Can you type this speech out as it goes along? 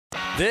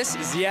This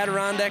is the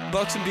Adirondack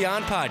Bucks and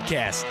Beyond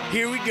podcast.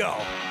 Here we go.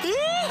 Yeehaw!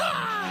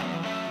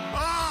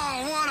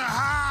 Oh, what a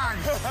hog!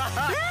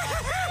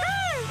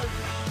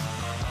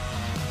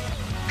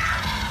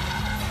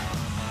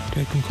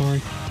 Take him,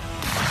 Corey.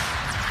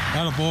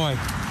 Atta boy.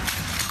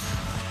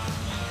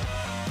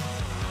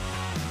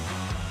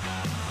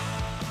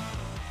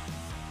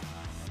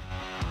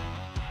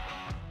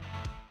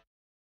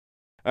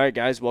 All right,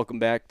 guys, welcome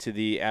back to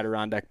the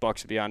Adirondack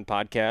Bucks and Beyond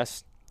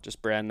podcast.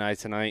 Just Brad and I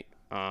tonight.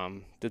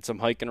 Did some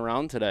hiking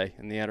around today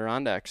in the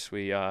Adirondacks.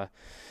 We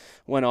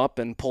went up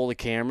and pulled a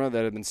camera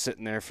that had been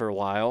sitting there for a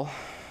while.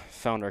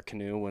 Found our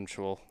canoe, which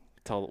we'll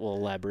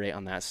elaborate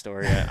on that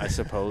story, I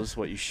suppose,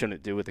 what you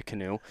shouldn't do with a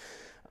canoe.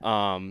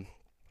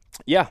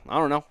 Yeah, I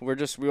don't know.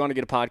 We want to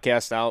get a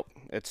podcast out.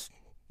 It's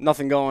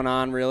nothing going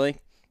on, really.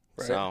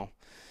 Right. So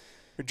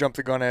We jumped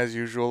the gun as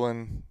usual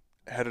and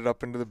headed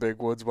up into the big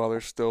woods while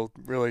there's still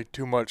really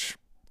too much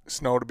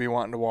snow to be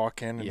wanting to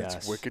walk in, and Yes.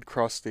 it's wicked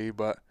crusty,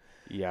 but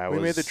yeah, we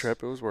made the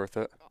trip. It was worth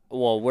it.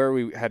 Well, where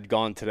we had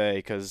gone today,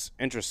 because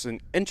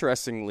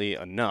interestingly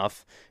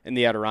enough, in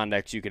the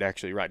Adirondacks, you could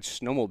actually ride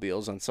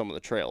snowmobiles on some of the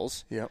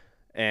trails. Yep.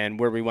 And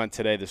where we went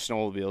today, the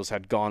snowmobiles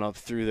had gone up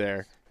through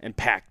there and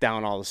packed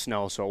down all the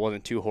snow, so it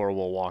wasn't too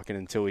horrible walking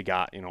until we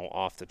got,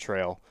 off the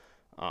trail.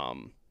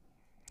 But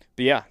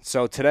yeah,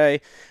 so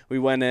today we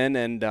went in,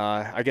 and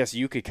I guess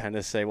you could kind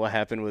of say what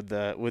happened with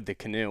the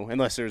canoe,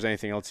 unless there's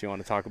anything else you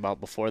want to talk about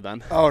before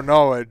then. Oh,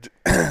 no.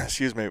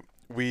 Excuse me.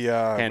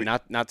 And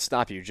not to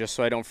stop you, just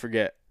so I don't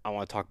forget, I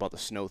want to talk about the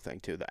snow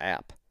thing too, the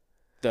app.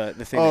 The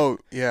thing. Oh,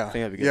 yeah. I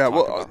think that'd be good yeah, to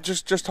talk well, about.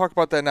 just talk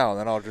about that now, and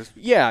then I'll just...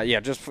 Yeah,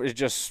 it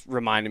just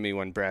reminded me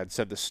when Brad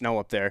said the snow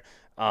up there.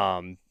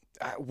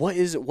 What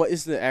is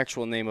the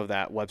actual name of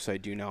that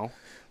website? Do you know?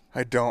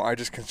 I don't. I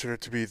just consider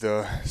it to be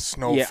the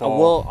snowfall. Yeah,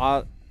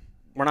 well,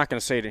 we're not going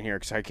to say it in here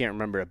because I can't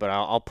remember it, but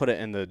I'll put it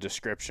in the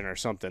description or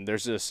something.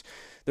 There's this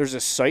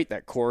site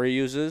that Corey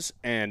uses,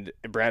 and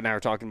Brad and I were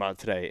talking about it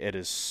today. It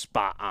is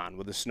spot on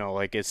with the snow.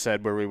 Like it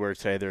said where we were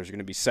today, there's going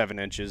to be 7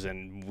 inches,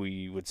 and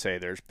we would say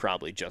there's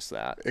probably just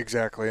that.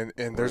 Exactly,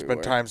 and there's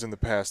been times in the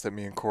past that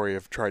me and Corey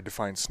have tried to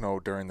find snow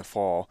during the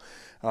fall.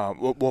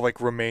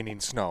 Like remaining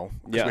snow.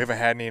 Because we haven't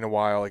had any in a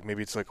while. Like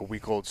maybe it's like a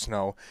week old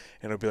snow,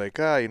 and it'll be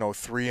like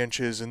 3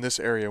 inches in this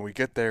area, and we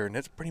get there, and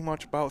it's pretty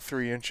much about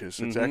 3 inches.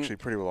 So it's actually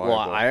pretty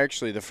reliable.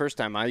 Well, the first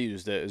time I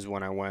used it is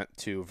when I went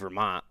to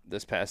Vermont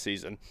this past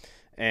season.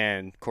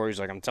 And Corey's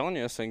like, I'm telling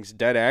you, this thing's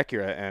dead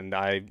accurate. And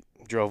I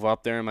drove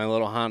up there in my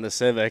little Honda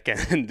Civic,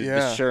 and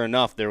sure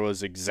enough, there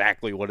was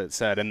exactly what it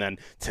said. And then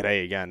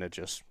today, again, it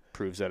just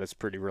proves that it's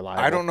pretty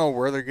reliable. I don't know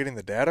where they're getting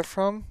the data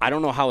from. I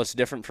don't know how it's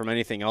different from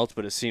anything else,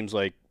 but it seems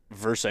like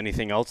versus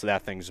anything else,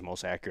 that thing's the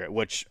most accurate,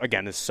 which,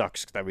 again, it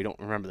sucks that we don't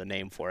remember the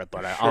name for it.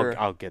 But Sure.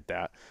 I'll get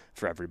that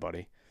for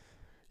everybody.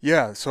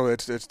 Yeah, so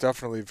it's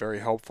definitely very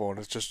helpful, and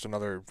it's just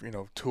another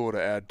tool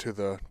to add to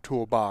the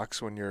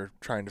toolbox when you're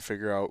trying to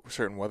figure out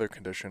certain weather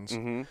conditions.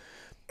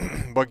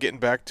 Mm-hmm. But getting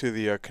back to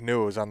the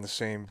canoe, it was on the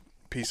same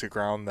piece of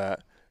ground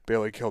that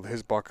Bailey killed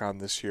his buck on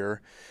this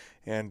year,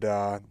 and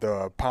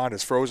the pond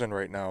is frozen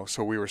right now.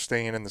 So we were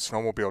staying in the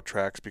snowmobile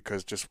tracks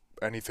because just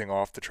anything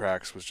off the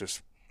tracks was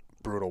just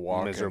brutal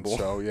walking. Miserable.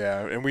 So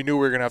yeah, and we knew we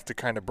were gonna have to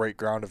kind of break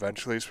ground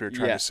eventually, so we were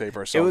trying to save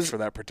ourselves for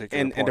that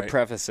particular point. And to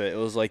preface it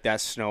was like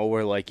that snow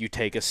where like you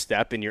take a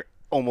step and you're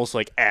almost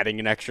like adding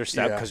an extra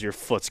step because your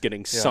foot's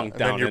getting sunk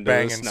down and then into you're the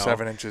banging snow.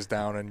 7 inches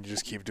down, and you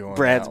just keep doing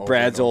Brad's that over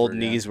and over old again.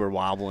 knees were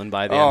wobbling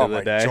by the end of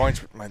the day. The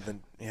joints, my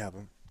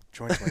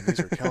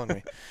knees are killing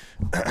me.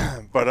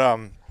 But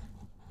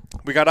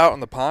we got out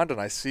on the pond,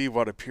 and I see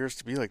what appears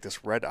to be like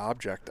this red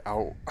object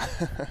out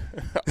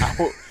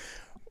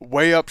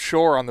way up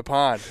shore on the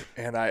pond,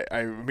 and I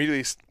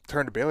immediately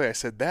turned to Bailey. I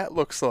said, that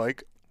looks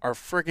like our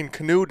friggin'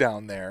 canoe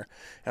down there,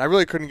 and I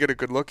really couldn't get a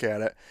good look at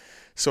it.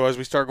 So as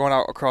we start going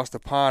out across the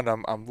pond,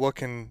 I'm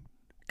looking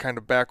kind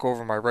of back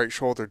over my right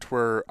shoulder to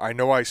where I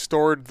know I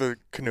stored the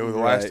canoe the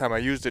last time I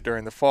used it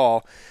during the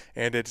fall,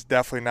 and it's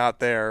definitely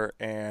not there.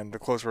 And the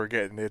closer we're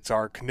getting, it's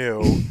our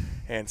canoe,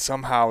 and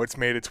somehow it's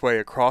made its way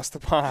across the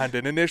pond.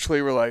 And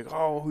initially we're like,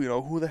 oh,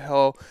 who the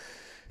hell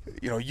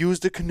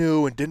used the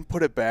canoe and didn't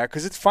put it back,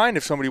 because it's fine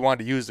if somebody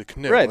wanted to use the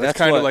canoe. Right, that's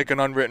kind of like an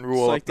unwritten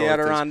rule. It's like the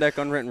Adirondack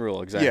unwritten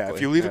rule, exactly. Yeah,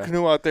 if you leave a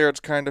canoe out there, it's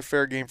kind of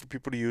fair game for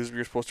people to use.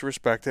 You're supposed to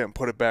respect it and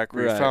put it back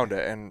where you found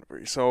it. And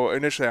so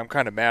initially I'm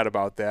kind of mad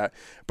about that.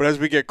 But as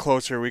we get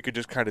closer, we could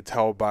just kind of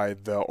tell by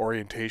the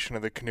orientation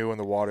of the canoe in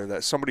the water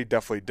that somebody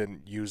definitely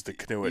didn't use the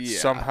canoe. It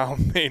somehow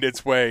made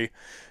its way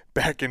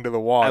back into the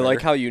water. I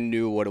like how you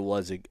knew what it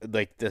was,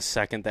 like the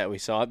second that we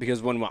saw it,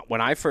 because when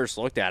I first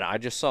looked at it, I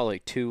just saw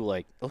like two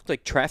it looked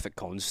like traffic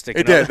cones sticking.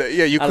 It did,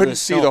 yeah. You couldn't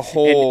see the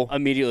whole and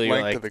immediately length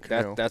you're like, of the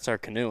canoe. That's our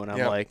canoe, and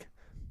I'm like,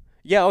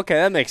 yeah, okay,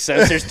 that makes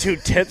sense. There's two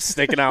tips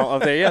sticking out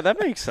of there. Yeah, that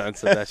makes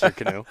sense if that's your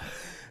canoe.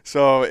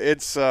 So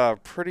it's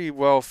pretty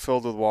well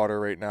filled with water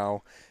right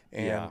now,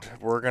 and Yeah.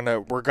 we're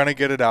gonna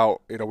get it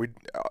out. We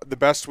the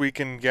best we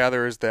can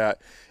gather is that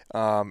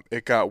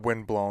it got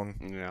wind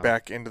blown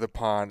back into the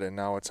pond, and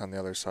now it's on the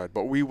other side.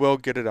 But we will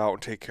get it out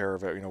and take care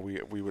of it.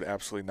 We would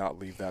absolutely not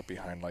leave that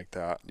behind like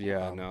that.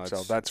 Yeah,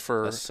 so that's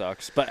for that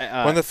sucks. But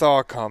when the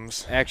thaw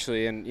comes.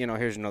 Actually, and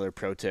here's another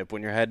pro tip: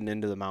 when you're heading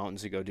into the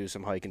mountains to go do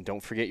some hiking,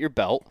 don't forget your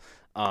belt.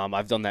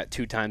 I've done that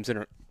 2 times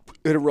in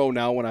a row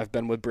now when I've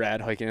been with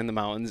Brad hiking in the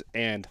mountains,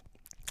 and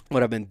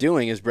what I've been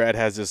doing is Brad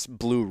has this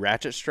blue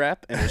ratchet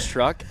strap in his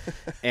truck,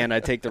 and I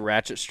take the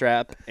ratchet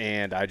strap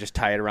and I just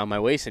tie it around my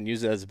waist and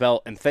use it as a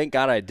belt. And thank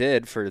God I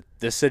did for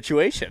this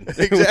situation.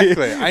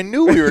 Exactly. I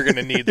knew we were going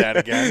to need that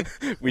again.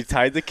 We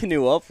tied the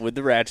canoe up with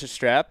the ratchet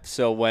strap,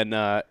 so when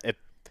I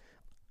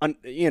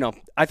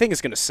think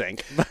it's going to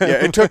sink.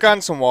 Yeah, it took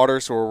on some water,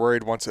 so we're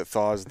worried once it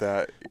thaws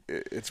that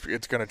it's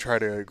going to try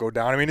to go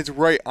down. I mean, it's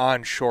right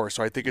on shore,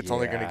 so I think it's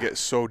only going to get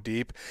so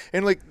deep.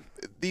 And like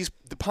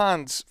the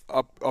ponds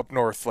up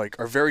north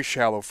are very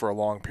shallow for a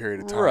long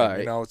period of time.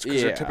 Right. It's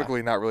because they're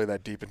typically not really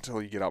that deep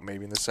until you get out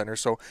maybe in the center.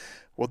 So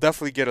we'll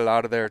definitely get it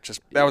out of there.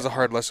 That was a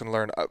hard lesson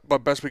learned.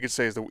 But best we could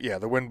say is the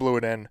wind blew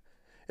it in.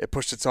 It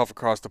pushed itself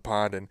across the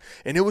pond, and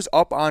it was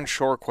up on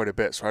shore quite a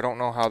bit, so I don't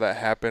know how that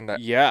happened.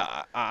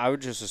 I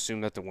would just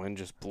assume that the wind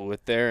just blew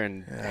it there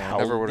and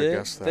held I never would have it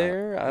guessed that.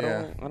 there. I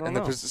don't know. And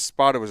the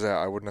spot it was at,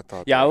 I wouldn't have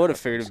thought. Yeah, I would have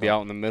figured it'd be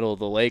out in the middle of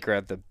the lake or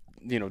at the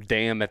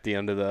dam at the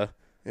end of the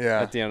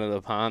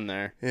pond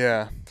there.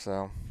 Yeah,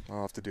 so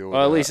I'll have to deal with.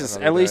 Well,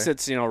 that at least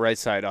it's right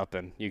side up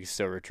and you can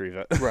still retrieve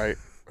it. Right.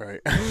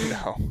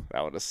 No,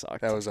 that would have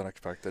sucked. That was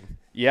unexpected.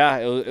 Yeah,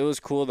 it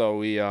was cool though.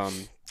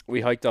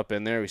 We hiked up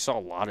in there. We saw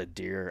a lot of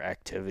deer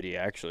activity,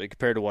 actually,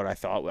 compared to what I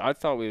thought. I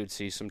thought we would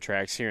see some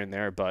tracks here and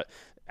there, but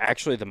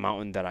actually the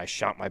mountain that I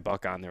shot my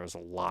buck on, there was a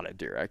lot of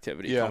deer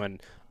activity coming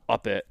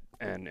up it,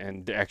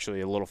 and actually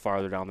a little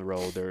farther down the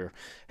road, they're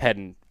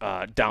heading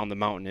down the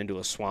mountain into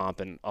a swamp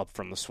and up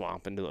from the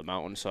swamp into the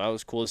mountain. So that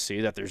was cool to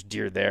see that there's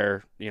deer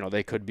there.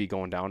 They could be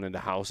going down into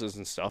houses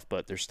and stuff,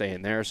 but they're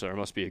staying there, so there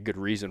must be a good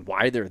reason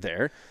why they're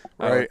there,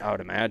 right? I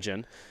would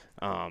imagine.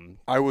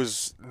 I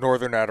was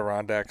northern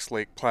Adirondacks,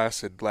 Lake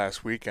Placid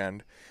last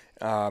weekend,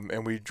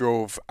 and we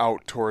drove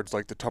out towards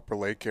the Tupper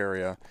Lake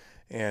area,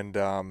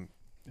 and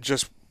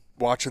just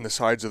watching the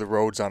sides of the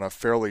roads on a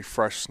fairly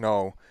fresh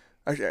snow.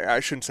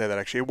 I shouldn't say that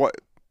actually.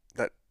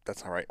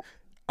 That's not right.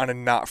 On a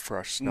not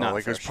fresh snow,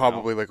 it was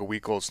probably a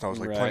week old snow. It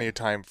was plenty of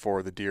time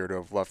for the deer to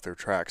have left their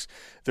tracks.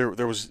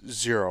 There was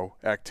zero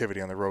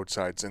activity on the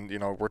roadsides, and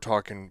we're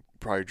talking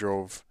probably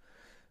drove,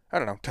 I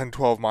don't know, 10,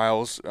 12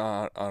 miles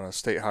on a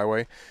state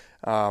highway.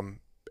 And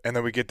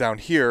then we get down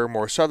here,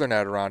 more southern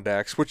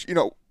Adirondacks, which,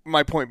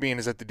 my point being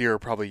is that the deer are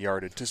probably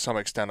yarded to some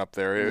extent up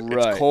there.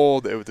 It's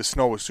cold. The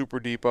snow was super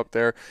deep up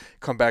there.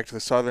 Come back to the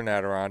southern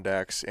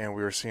Adirondacks, and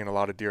we were seeing a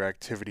lot of deer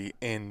activity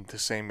in the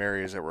same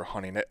areas that we're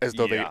hunting, as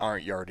though they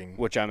aren't yarding.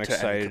 Which I'm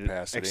to any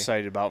capacity.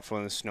 excited about for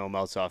when the snow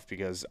melts off,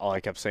 because all I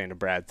kept saying to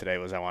Brad today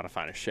was I want to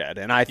find a shed.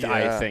 And I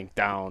think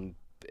down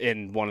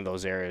in one of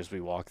those areas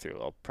we walk through,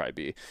 it'll probably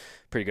be a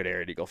pretty good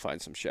area to go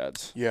find some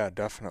sheds. Yeah,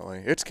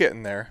 definitely. It's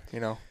getting there,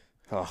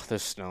 Oh,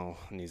 this snow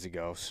needs to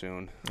go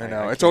soon. I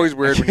know. It's always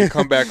weird when you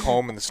come back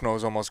home and the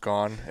snow's almost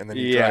gone, and then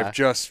you drive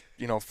just,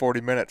 40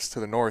 minutes to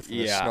the north and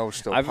the snow's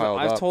still piled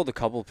up. I've told a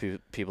couple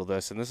people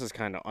this, and this is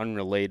kind of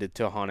unrelated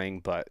to hunting,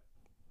 but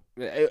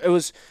it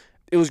was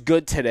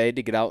good today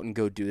to get out and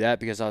go do that,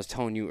 because I was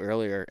telling you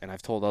earlier, and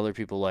I've told other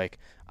people,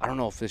 I don't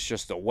know if it's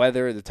just the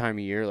weather, the time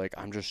of year,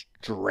 I'm just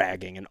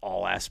dragging in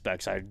all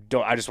aspects. I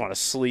just want to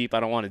sleep. I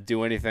don't want to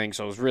do anything.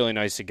 So it was really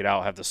nice to get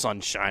out, have the sun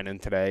shining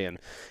today, and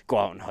go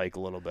out and hike a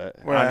little bit.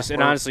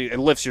 And honestly, it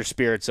lifts your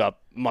spirits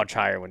up much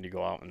higher when you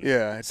go out and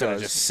instead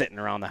of just sitting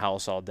around the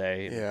house all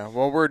day. Yeah,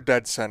 well, we're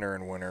dead center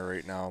in winter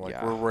right now.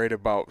 We're right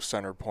about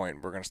center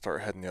point. We're going to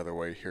start heading the other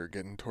way here,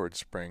 getting towards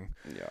spring.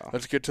 Yeah.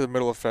 Let's get to the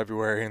middle of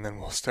February, and then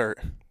we'll start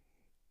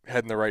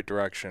heading the right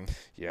direction.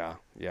 Yeah,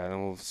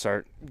 then we'll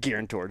start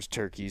gearing towards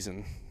turkeys,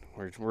 and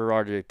we're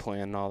already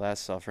planning all that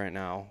stuff right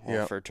now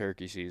for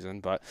turkey season.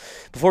 But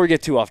before we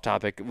get too off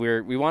topic,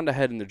 we wanted to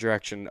head in the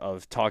direction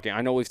of talking.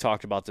 I know we've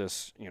talked about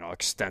this,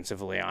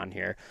 extensively on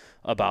here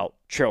about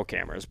trail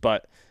cameras,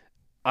 but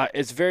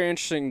it's very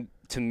interesting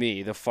to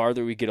me. The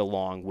farther we get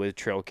along with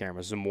trail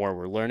cameras, the more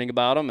we're learning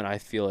about them, and I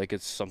feel like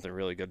it's something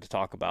really good to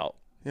talk about.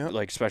 Yeah.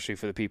 Especially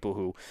for the people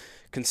who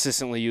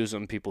consistently use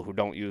them, people who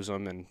don't use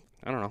them, and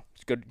I don't know.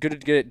 It's good to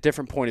get a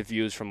different point of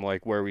views from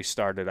where we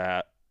started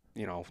at,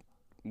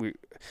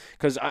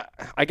 because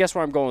I guess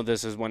where I'm going with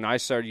this is when I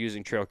started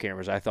using trail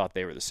cameras, I thought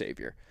they were the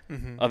savior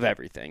of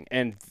everything.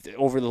 And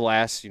over the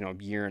last,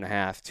 year and a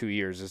half, 2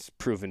 years, it's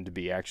proven to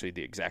be actually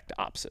the exact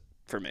opposite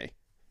for me.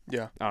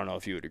 Yeah. I don't know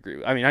if you would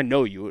agree. I mean, I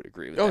know you would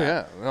agree with that. Oh,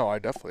 yeah. No, I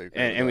definitely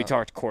agree with and we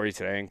talked to Corey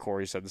today, and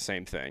Corey said the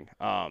same thing.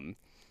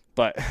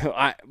 But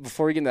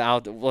before we get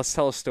into let's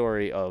tell a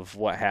story of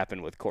what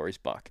happened with Corey's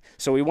buck.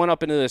 So we went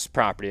up into this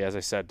property, as I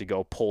said, to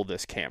go pull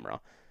this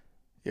camera.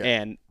 Yeah.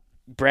 And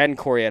Brad and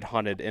Corey had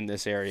hunted in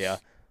this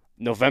area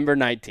November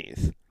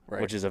 19th,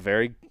 which is a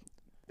very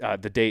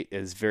the date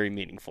is very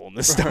meaningful in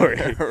this story.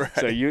 Right.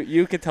 So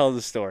you can tell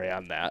the story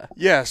on that.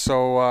 Yeah,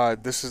 so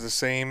this is the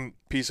same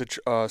piece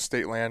of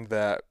state land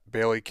that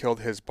Bailey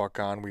killed his buck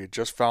on. We had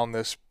just found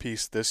this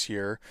piece this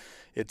year.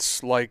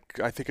 It's like,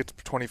 I think it's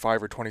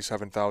 25 or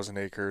 27,000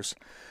 acres.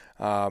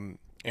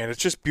 And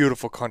it's just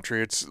beautiful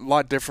country. It's a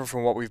lot different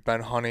from what we've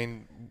been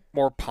hunting.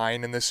 More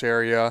pine in this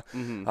area.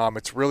 Mm-hmm.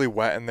 It's really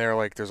wet in there.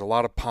 Like, there's a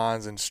lot of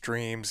ponds and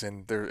streams,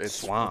 and it's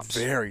Swamps.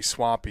 very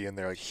swampy in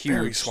there. Like,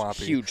 very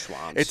swampy. Huge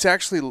swamps. It's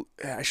actually,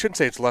 I shouldn't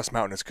say it's less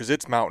mountainous because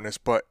it's mountainous,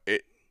 but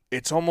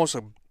it's almost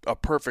a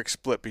perfect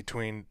split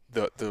between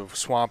the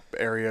swamp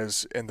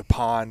areas and the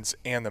ponds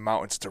and the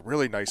mountains. It's a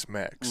really nice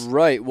mix.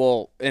 Right.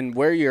 Well, and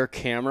where your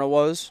camera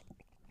was,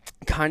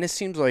 kind of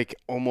seems like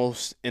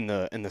almost in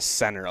the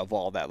center of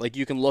all that. Like,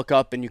 you can look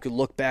up and you can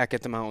look back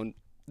at the mountain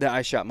that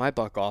I shot my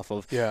buck off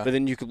of. Yeah. But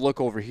then you could look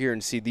over here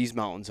and see these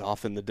mountains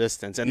off in the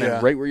distance. And Yeah.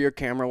 then right where your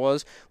camera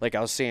was, like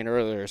I was saying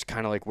earlier, it's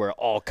kind of like where it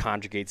all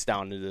conjugates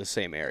down into the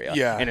same area.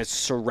 Yeah. And it's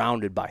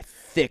surrounded by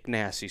thick,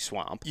 nasty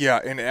swamp. Yeah,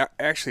 and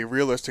actually,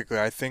 realistically,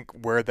 I think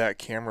where that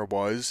camera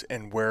was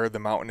and where the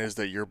mountain is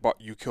that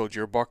you killed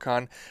your buck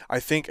on, I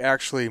think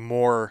actually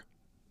more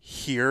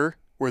here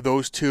where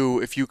those two,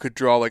 if you could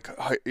draw like,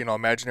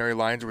 imaginary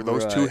lines where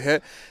those two Right.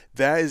 hit,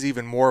 that is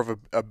even more of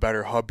a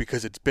better hub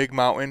because it's big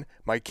mountain,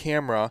 my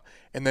camera,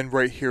 and then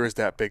right here is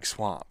that big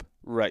swamp.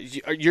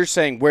 Right. You're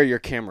saying where your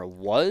camera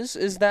was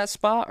is that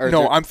spot? Or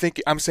No, I'm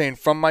saying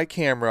from my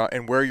camera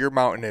and where your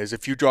mountain is,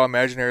 if you draw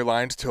imaginary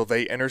lines till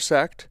they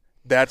intersect,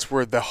 that's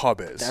where the hub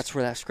is. that's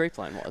where that scrape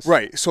line was.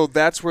 Right, so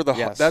that's where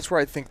Yes. that's where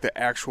I think the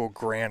actual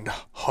grand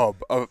hub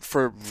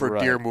for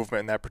Right. deer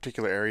movement in that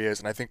particular area is,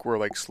 and I think we're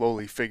like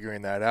slowly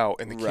figuring that out.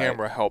 And the Right.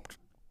 camera helped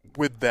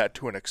with that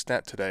to an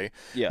extent today.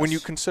 Yes. When you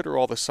consider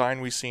all the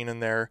sign we've seen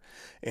in there,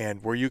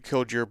 and where you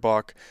killed your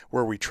buck,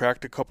 where we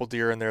tracked a couple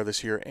deer in there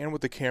this year, and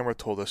what the camera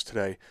told us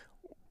today,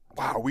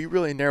 wow, we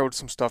really narrowed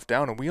some stuff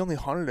down, and we only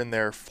hunted in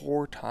there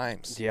 4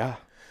 times. Yeah.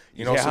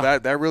 So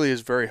that really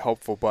is very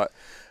helpful. But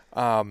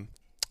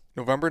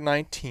November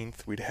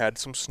 19th, we'd had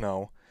some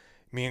snow.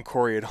 Me and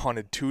Corey had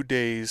hunted 2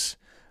 days.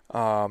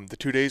 The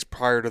 2 days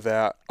prior to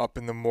that, up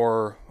in the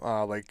more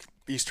like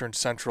eastern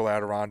central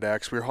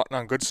Adirondacks, we were hunting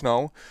on good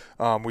snow.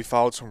 We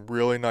followed some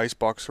really nice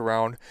bucks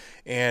around,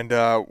 and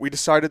we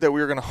decided that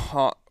we were going to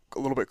hunt a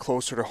little bit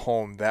closer to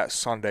home that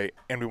Sunday,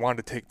 and we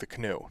wanted to take the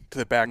canoe to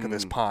the back of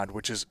this pond,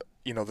 which is,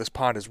 this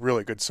pond is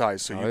really good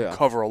size, so you can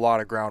cover a lot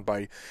of ground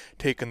by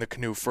taking the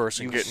canoe first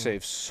and You getting.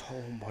 save so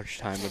much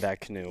time with that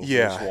canoe.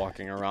 Yeah. Just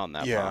walking around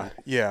that Yeah, pond.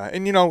 yeah.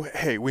 And,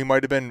 hey, we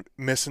might have been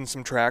missing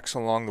some tracks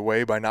along the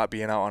way by not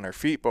being out on our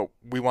feet, but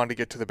we wanted to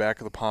get to the back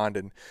of the pond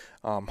and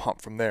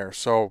hunt from there.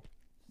 So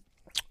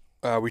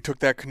we took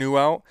that canoe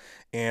out,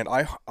 and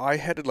I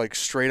headed like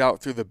straight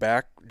out through the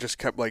back, just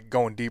kept like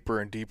going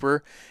deeper and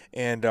deeper.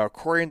 And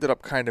Corey ended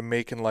up kind of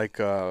making like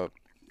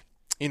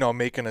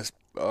making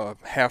a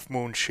half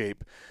moon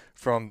shape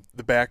from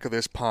the back of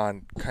this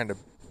pond kind of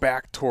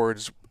back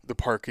towards the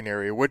parking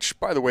area, which,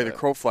 by the way, the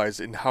crow flies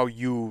and how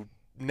you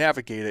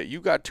navigate it, you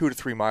got 2 to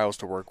 3 miles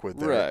to work with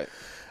there. Right.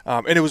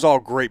 And it was all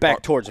great.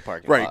 Back towards the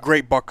parking Right, lot.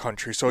 great buck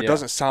country. So it Yeah.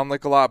 doesn't sound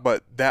like a lot,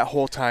 but that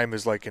whole time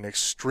is like an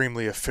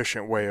extremely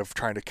efficient way of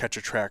trying to catch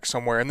a track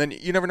somewhere. And then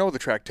you never know where the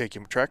track take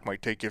you. The track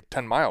might take you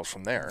 10 miles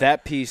from there.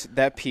 That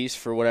piece,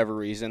 for whatever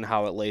reason,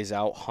 how it lays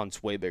out,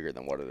 hunts way bigger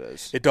than what it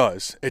is. It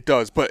does,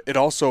 but it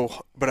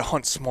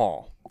hunts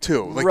small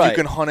too. Like Right. you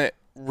can hunt it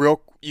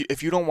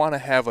if you don't want to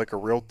have like a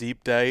real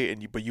deep day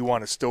but you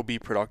want to still be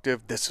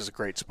productive, this is a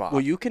great spot.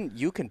 Well, you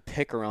can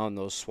pick around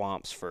those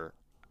swamps for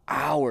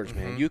hours,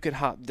 man. You could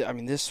hop. I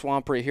mean, this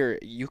swamp right here,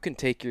 you can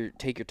take your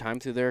time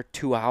through there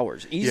 2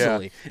 hours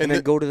easily, And and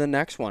then go to the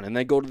next one, and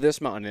then go to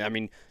this mountain. I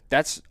mean,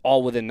 that's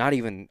all within not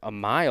even a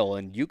mile,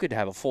 and you could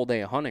have a full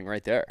day of hunting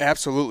right there.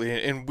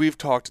 Absolutely, and we've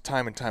talked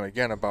time and time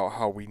again about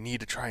how we need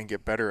to try and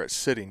get better at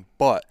sitting.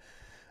 But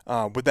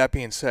with that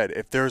being said,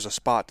 if there's a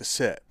spot to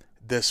sit,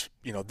 this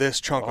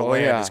chunk of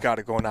land has got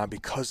it going on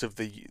because of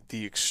the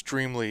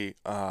extremely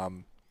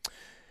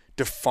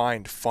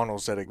defined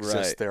funnels that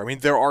exist there. I mean,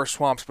 there are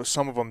swamps, but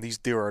some of them, these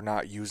deer are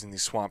not using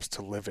these swamps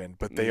to live in,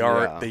 but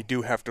they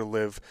do have to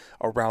live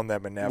around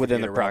them and navigate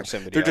Within the around.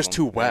 proximity They're of just them.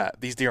 too Yeah. wet.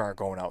 These deer aren't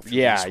going out through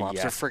these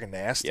swamps. They're freaking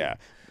nasty. Yeah.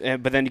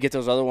 But then you get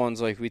those other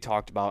ones like we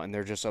talked about, and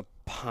they're just a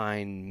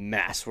pine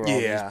mess where all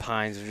these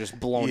pines are just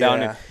blown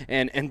down.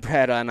 And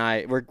Brad and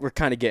I, we're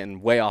kind of getting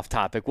way off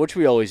topic, which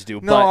we always do.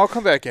 No, but I'll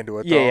come back into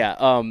it, though.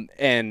 Yeah.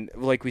 And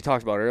like we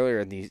talked about earlier,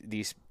 in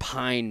these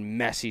pine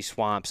messy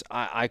swamps,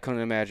 I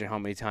couldn't imagine how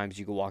many times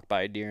you could walk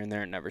by a deer in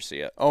there and never see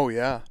it. Oh,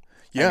 yeah.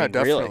 Yeah, I mean,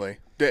 definitely.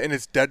 really. And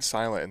it's dead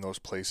silent in those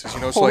places.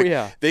 So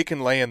yeah. they can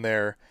lay in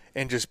there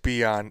and just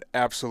be on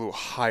absolute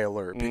high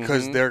alert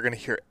because they're going to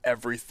hear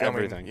everything.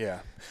 Everything. I mean, yeah.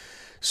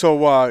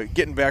 So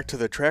getting back to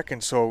the trek,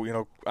 and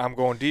so, I'm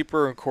going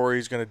deeper, and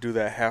Corey's going to do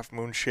that half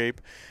moon shape.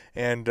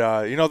 And,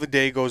 the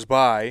day goes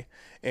by,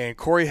 and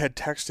Corey had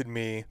texted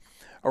me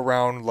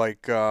around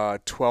like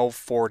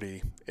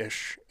 12:40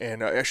 ish,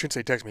 and I shouldn't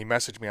say text me. He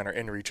messaged me on our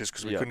inReaches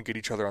because we couldn't get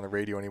each other on the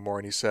radio anymore,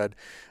 and he said,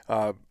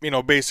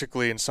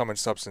 basically in sum and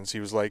substance, he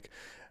was like,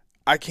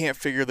 I can't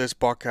figure this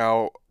buck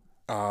out.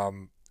 I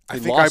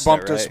think I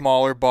bumped a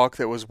smaller buck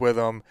that was with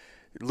him.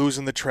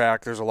 Losing the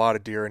track, there's a lot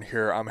of deer in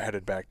here. I'm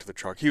headed back to the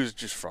truck. He was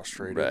just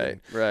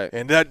frustrated. Right.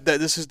 And that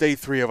this is day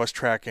 3 of us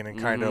tracking and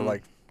kind of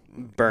like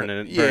burn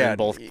the candle at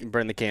both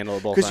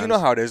ends. Because you know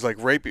how it is. Like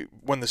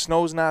when the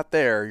snow's not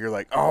there, you're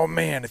like, oh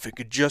man, if it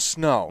could just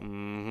snow,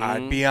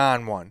 I'd be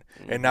on one.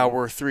 And now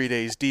we're 3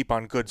 days deep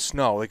on good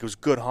snow. Like it was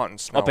good hunting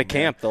snow. Up at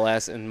camp, the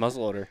last in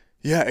muzzleloader.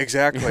 Yeah,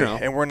 exactly. You know?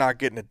 And we're not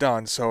getting it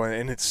done. So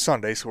and it's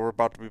Sunday, so we're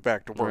about to be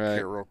back to work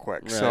here real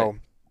quick. Right. So,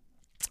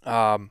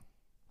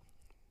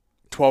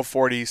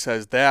 12:40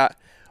 says that.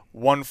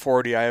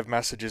 1:40, I have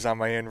messages on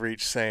my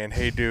inReach saying,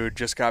 "Hey, dude,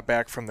 just got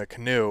back from the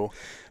canoe.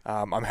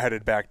 I'm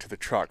headed back to the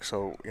truck."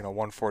 So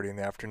 1:40 in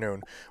the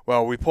afternoon.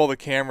 Well, we pull the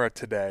camera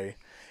today,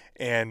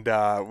 and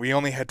we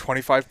only had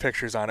 25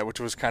 pictures on it, which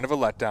was kind of a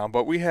letdown.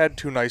 But we had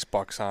 2 nice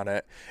bucks on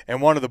it,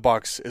 and one of the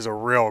bucks is a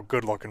real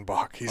good-looking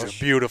buck. He's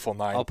a beautiful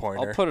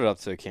 9-pointer. I'll put it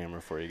up to the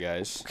camera for you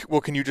guys.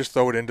 Well, can you just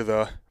throw it into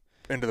the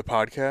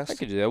podcast? I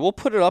could do that. We'll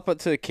put it up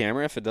to the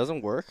camera. If it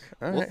doesn't work,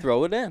 we'll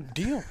throw it in.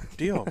 Deal.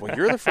 Well,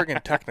 you're the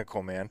friggin'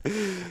 technical man.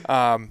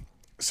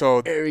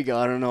 So there we go.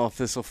 I don't know if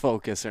this will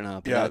focus or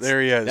not. Yeah,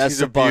 there he is.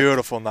 He's a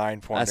beautiful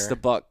 9-pointer. That's the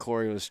buck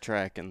Corey was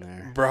tracking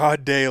there.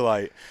 Broad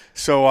daylight.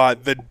 So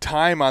the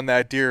time on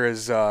that deer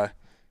is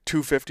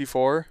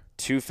 2:54.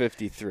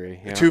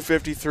 2:53. Yeah.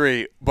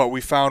 2:53. But we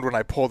found when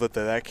I pulled it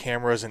that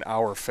camera is an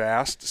hour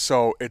fast,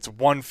 so it's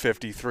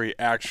 1:53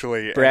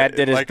 actually. Brad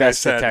did his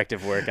best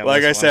detective work.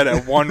 Like I said,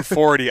 at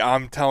 1:40,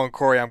 I'm telling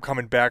Corey I'm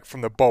coming back from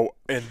the boat,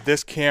 and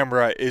this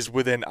camera is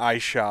within eye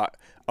shot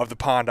of the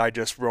pond I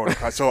just rowed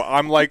across. So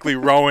I'm likely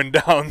rowing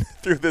down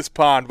through this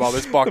pond while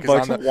this buck is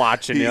on the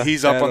watching you.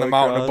 He's up on the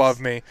mountain above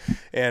me,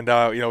 and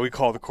we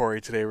called Corey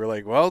today. We're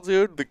like, well,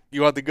 dude,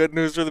 you want the good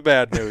news or the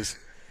bad news?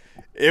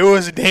 It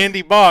was a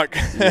dandy buck,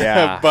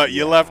 but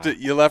you left it.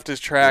 You left his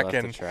track,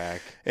 and he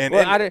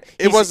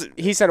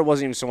said it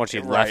wasn't even so much he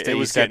left it.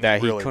 He said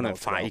that he couldn't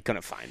find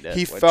it.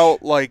 He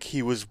felt like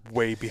he was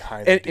way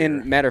behind the deer.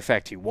 And matter of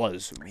fact, he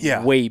was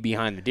way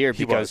behind the deer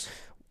because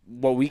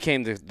what we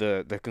came to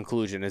the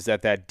conclusion is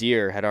that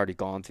deer had already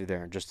gone through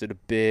there and just did a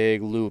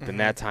big loop, and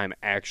that time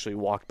actually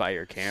walked by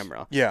your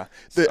camera. Yeah,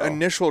 the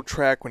initial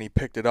track when he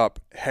picked it up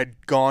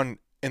had gone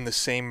in the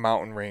same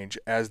mountain range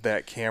as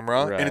that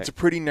camera, and it's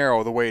pretty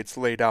narrow the way it's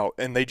laid out,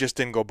 and they just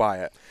didn't go by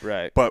it.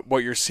 Right. But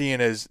what you're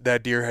seeing is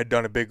that deer had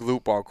done a big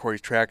loop while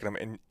Corey's tracking him,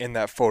 and in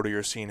that photo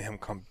you're seeing him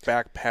come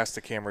back past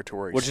the camera to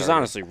where he started. Which is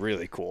honestly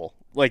really cool.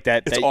 Like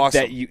that, it's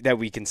awesome. that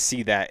we can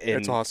see that in.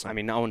 It's awesome. I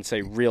mean, I wouldn't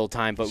say real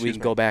time, but we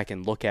can go back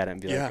and look at it and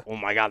be like, "Oh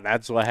my God,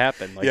 that's what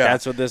happened! Like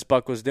that's what this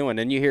buck was doing."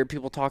 And you hear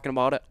people talking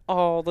about it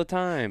all the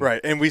time. Right.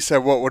 And we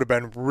said what would have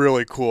been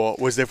really cool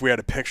was if we had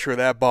a picture of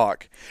that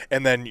buck,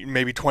 and then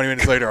maybe 20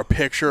 minutes later a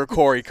picture of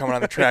Corey coming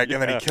on the track,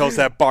 and then he kills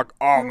that buck.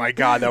 Oh my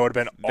God, that would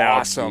have been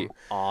awesome. That'd be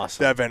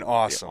awesome. That'd been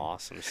awesome.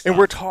 Awesome stuff. And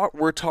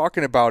we're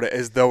talking about it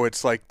as though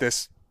it's like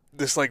this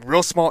like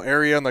real small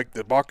area, and like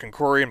the buck and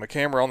Corey and my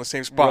camera are all in the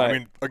same spot. Right. I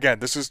mean, again,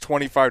 this is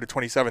 25 to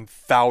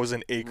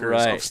 27,000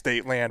 acres of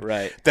state land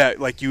that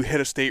like you hit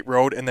a state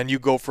road and then you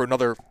go for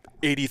another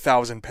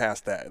 80,000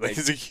 past that. Like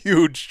it's a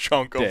huge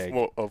chunk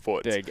of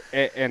woods. Big.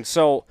 And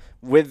so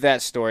with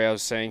that story, I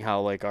was saying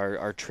how like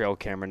our trail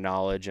camera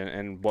knowledge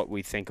and what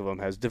we think of them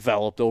has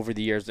developed over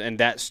the years, and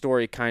that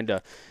story kind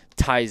of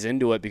ties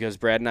into it because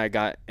Brad and I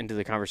got into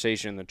the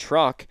conversation in the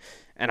truck,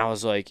 and I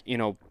was like,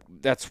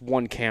 that's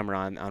one camera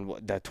on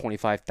that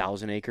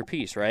 25,000 acre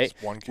piece, right?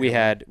 One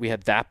camera. We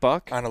had that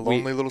buck on a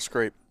lonely little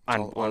scrape.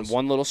 On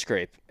one little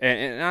scrape,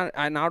 and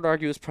I would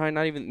argue it's probably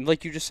not even,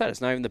 like you just said, it's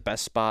not even the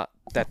best spot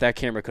that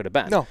camera could have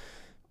been. No.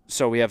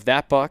 So we have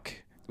that buck.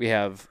 We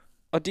have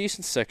a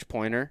decent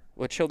 6-pointer,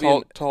 which he'll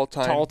be tall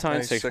time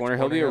nice 6-pointer.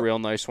 He'll be a real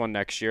nice one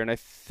next year. And I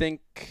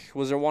think,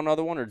 was there one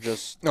other one or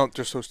just? No,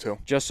 just those two.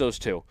 Just those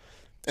two.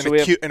 And so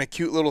a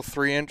cute little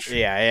 3-inch.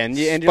 Yeah, and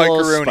your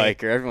little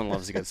spiker. Everyone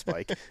loves a good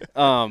spike.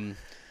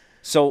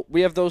 So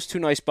we have those 2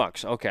 nice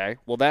bucks. Okay,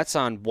 well that's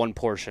on one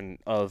portion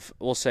of.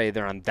 We'll say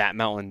they're on that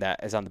mountain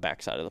that is on the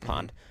back side of the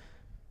pond.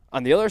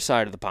 On the other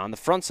side of the pond, the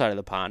front side of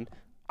the pond,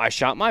 I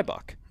shot my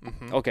buck.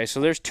 Okay,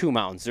 so there's 2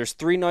 mountains. There's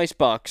 3 nice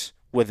bucks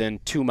within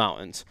 2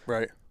 mountains.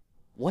 Right.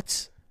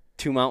 What's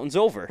 2 mountains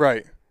over?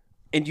 Right.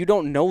 And you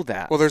don't know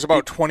that. Well, there's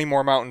about 20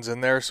 more mountains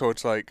in there, so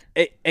it's like...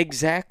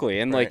 Exactly.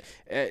 And,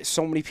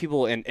 so many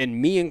people,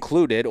 and me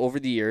included, over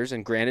the years,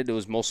 and granted it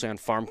was mostly on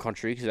farm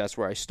country because that's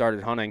where I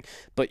started hunting,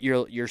 but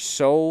you're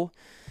so...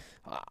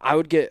 I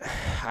would get...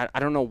 I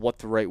don't know what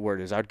the right word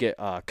is. I would get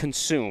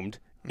consumed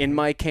in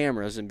my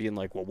cameras and being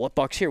like, well, what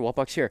buck's here? What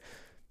buck's here?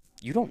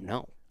 You don't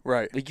know.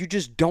 Right. Like, you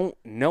just don't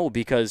know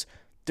because...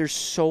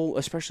 There's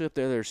especially up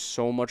there, there's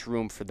so much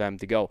room for them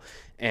to go.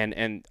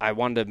 And I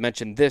wanted to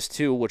mention this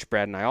too, which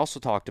Brad and I also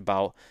talked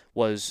about,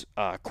 was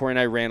Corey and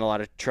I ran a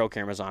lot of trail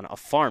cameras on a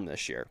farm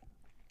this year.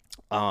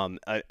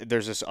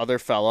 There's this other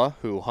fella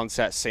who hunts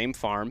that same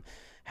farm,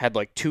 had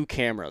like 2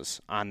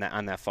 cameras on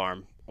that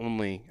farm.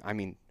 Only, I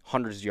mean,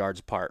 hundreds of yards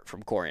apart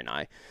from Corey and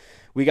I.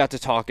 We got to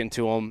talking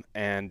to him,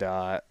 and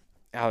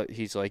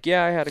he's like,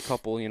 yeah, I had a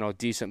couple,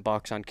 decent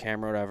bucks on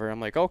camera or whatever. I'm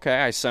like,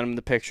 okay. I sent him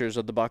the pictures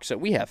of the bucks that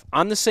we have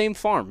on the same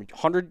farm,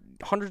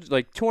 100,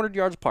 like 200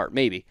 yards apart,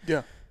 maybe.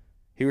 Yeah.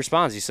 He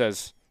responds, he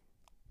says,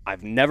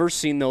 I've never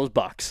seen those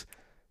bucks.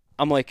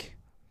 I'm like,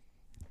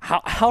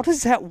 how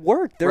does that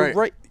work? They're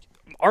right.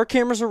 Our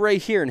cameras are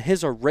right here, and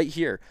his are right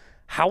here.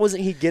 How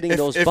isn't he getting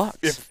those bucks?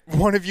 If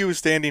one of you was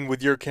standing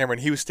with your camera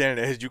and he was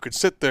standing at his, you could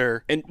sit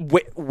there and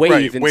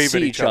wave and wave see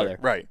at each other.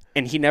 Right.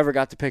 And he never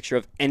got the picture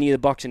of any of the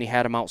bucks, and he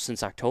had them out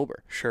since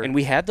October. Sure. And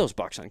we had those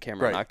bucks on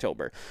camera in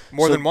October.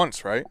 More than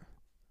once, right?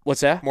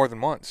 What's that? More than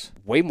once.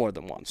 Way more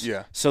than once.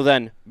 Yeah. So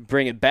then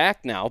bring it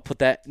back now. Put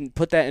that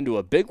into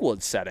a big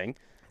wood setting.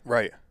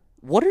 Right.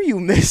 What are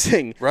you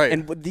missing? Right.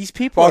 And these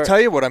people. Well, I'll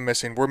tell you what I'm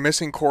missing. We're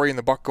missing Corey and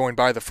the buck going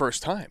by the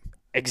first time.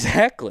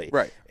 Exactly.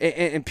 Right.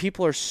 And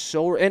people are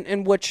so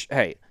and which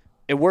hey.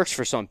 It works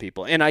for some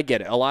people, and I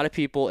get it. A lot of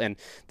people, and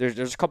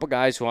there's a couple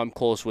guys who I'm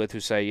close with who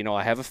say,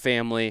 I have a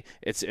family.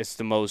 It's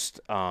the most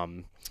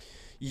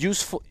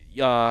useful.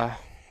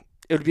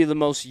 It would be the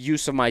most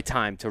use of my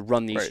time to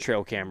run these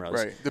trail cameras.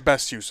 Right. The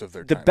best use of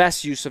their time. The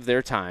best use of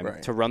their time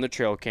to run the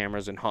trail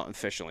cameras and hunt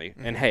efficiently.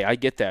 Mm-hmm. And hey, I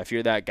get that. If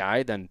you're that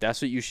guy, then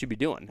that's what you should be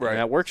doing. Right. And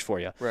that works for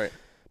you. Right.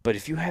 But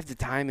if you have the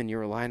time and you're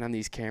relying on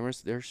these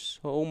cameras, there's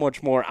so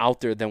much more out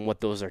there than what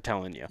those are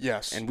telling you.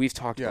 Yes. And we've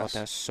talked about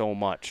that so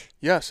much.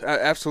 Yes,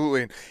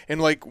 absolutely.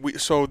 And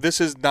so this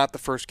is not the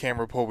first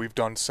camera pull we've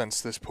done since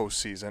this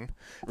postseason,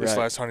 this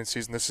last hunting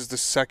season. This is the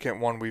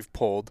second one we've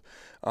pulled.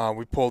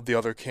 We pulled the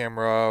other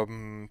camera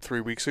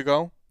 3 weeks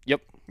ago.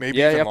 Yep. Maybe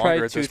even longer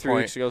probably at this 2-3 point.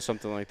 weeks ago,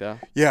 something like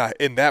that. Yeah,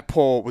 and that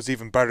pull was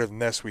even better than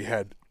this. We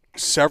had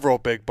several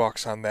big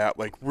bucks on that,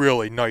 like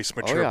really nice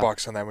mature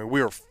bucks on that. I mean,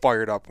 we were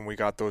fired up when we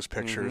got those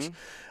pictures.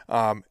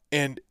 Mm-hmm.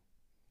 And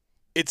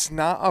it's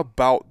not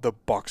about the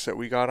bucks that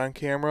we got on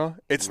camera.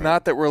 It's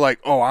not that we're like,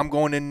 oh, I'm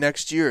going in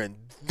next year and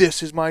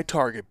this is my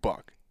target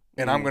buck.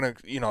 And I'm going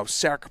to,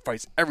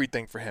 sacrifice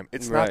everything for him.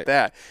 It's not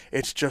that.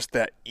 It's just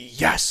that,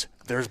 yes,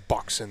 there's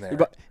bucks in there.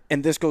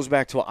 And this goes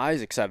back to what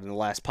Isaac said in the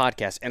last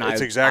podcast. And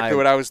that's exactly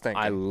what I was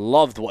thinking. I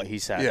loved what he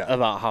said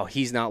about how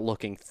he's not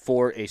looking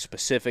for a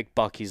specific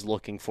buck. He's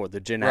looking for the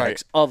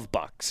genetics of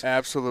bucks.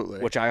 Absolutely.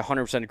 Which I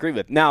 100% agree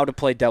with. Now, to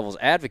play devil's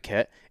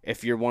advocate,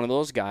 if you're one of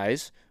those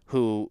guys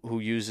who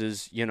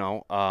uses,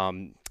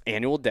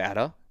 annual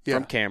data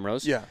from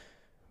cameras,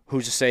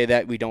 who's to say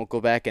that we don't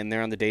go back in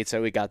there on the dates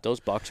that we got those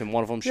bucks and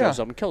one of them shows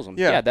up and kills them?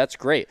 Yeah, that's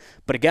great.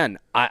 But again,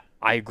 I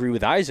agree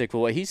with Isaac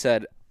with what he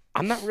said.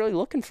 I'm not really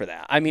looking for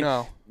that. I mean,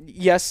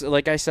 yes,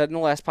 like I said in the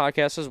last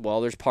podcast as well,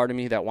 there's part of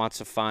me that wants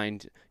to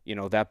find,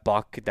 that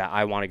buck that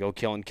I want to go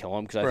kill him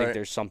because I think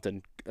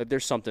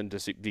there's something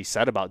to be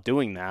said about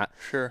doing that.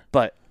 Sure.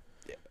 But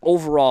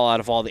overall, out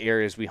of all the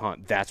areas we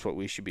hunt, that's what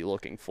we should be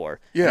looking for.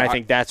 Yeah. And I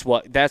think that's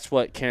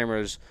what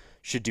cameras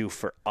should do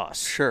for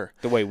us. Sure.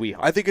 The way we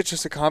hunt. I think it's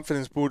just a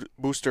confidence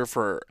booster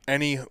for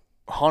any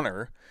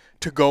hunter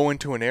to go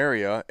into an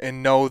area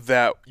and know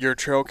that your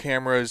trail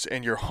cameras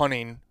and your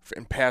hunting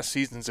in past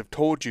seasons have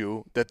told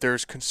you that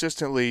there's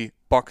consistently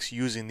bucks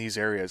using these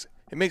areas.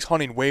 It makes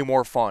hunting way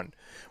more fun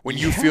when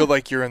you feel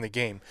like you're in the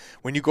game.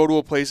 When you go to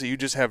a place that you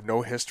just have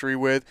no history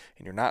with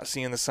and you're not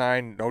seeing the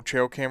sign, no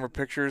trail camera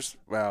pictures,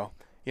 well,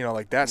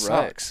 that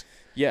sucks.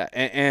 Yeah,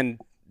 and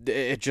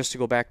it, just to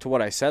go back to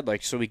what I said,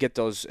 so we get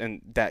those,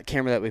 and that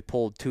camera that we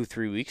pulled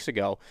 2-3 weeks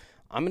ago,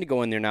 I'm going to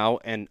go in there now,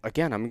 and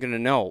again, I'm going to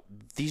know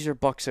these are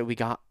bucks that we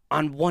got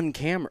on one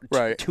camera.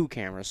 Right. Two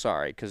cameras,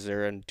 sorry, because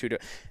they're in two.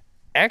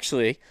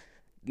 Actually,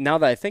 now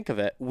that I think of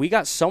it, we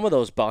got some of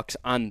those bucks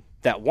on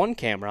that one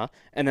camera,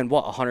 and then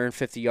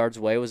 150 yards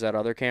away was that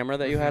other camera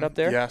that you had up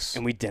there? Yes.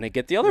 And we didn't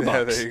get the other bucks.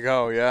 Yeah, there you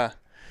go, yeah.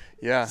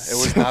 Yeah, it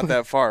was not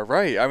that far.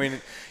 Right. I mean,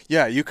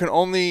 you can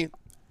only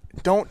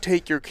 – don't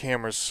take your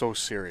cameras so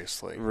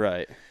seriously.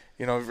 Right.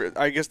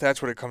 I guess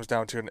that's what it comes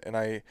down to, and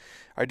I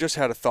just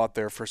had a thought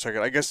there for a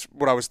second. I guess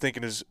what I was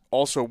thinking is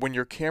also when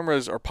your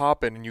cameras are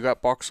popping and you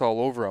got bucks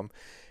all over them,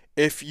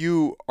 if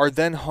you are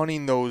then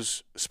hunting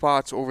those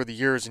spots over the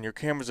years and your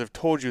cameras have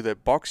told you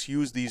that bucks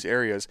use these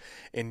areas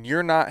and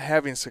you're not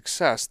having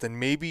success, then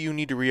maybe you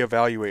need to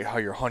reevaluate how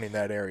you're hunting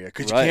that area.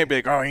 Because you can't be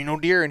like, oh, ain't no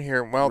deer in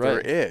here. Well,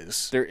 there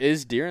is. There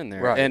is deer in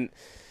there. Right. And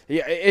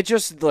yeah, it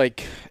just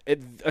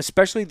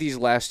especially these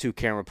last two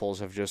camera pulls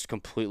have just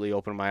completely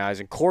opened my eyes.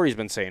 And Corey's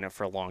been saying it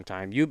for a long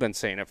time. You've been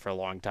saying it for a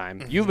long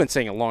time. Mm-hmm. You've been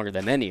saying it longer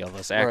than any of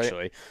us,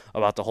 actually,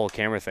 about the whole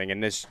camera thing.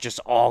 And it's just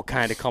all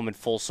kind of coming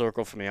full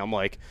circle for me. I'm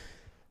like,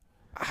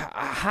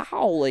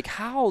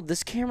 how?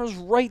 This camera's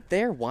right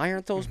there. Why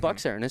aren't those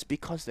bucks there? And it's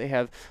because they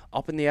have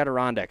up in the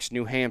Adirondacks,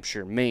 New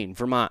Hampshire, Maine,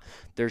 Vermont.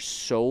 There's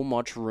so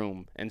much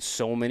room and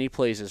so many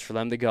places for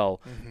them to go.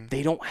 Mm-hmm.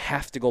 They don't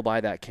have to go by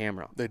that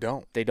camera. They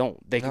don't. They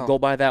can go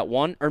by that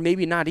one, or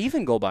maybe not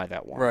even go by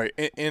that one. Right.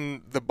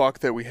 In the buck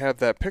that we have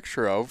that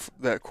picture of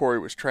that Corey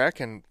was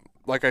tracking,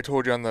 like I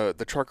told you on the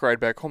truck ride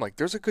back home,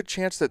 there's a good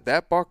chance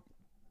that buck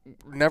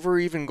never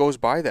even goes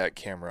by that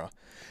camera.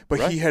 But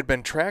Right. he had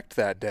been tracked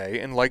that day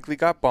and likely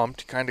got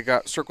bumped, kind of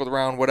got circled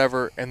around,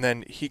 whatever, and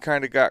then he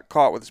kind of got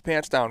caught with his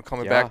pants down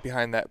coming Yeah. back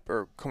behind that,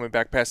 or coming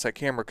back past that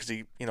camera because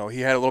he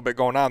had a little bit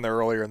going on there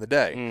earlier in the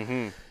day.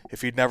 Mm-hmm.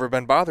 If he'd never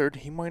been bothered,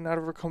 he might not have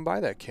ever come by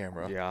that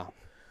camera. Yeah.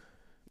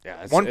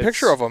 Yeah. One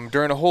picture of him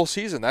during a whole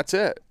season, that's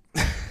it.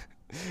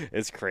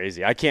 It's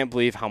crazy. I can't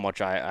believe how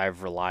much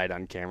I've relied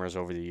on cameras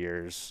over the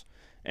years.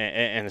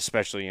 And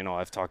especially,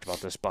 I've talked about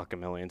this buck a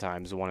million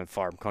times, the one in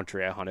Farm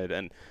Country I hunted,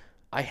 and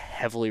I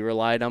heavily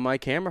relied on my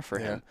camera for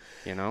him,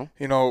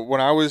 When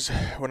I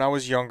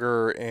was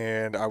younger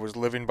and I was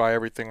living by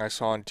everything I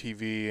saw on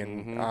TV,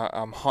 and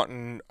I'm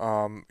hunting,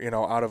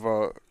 out of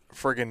a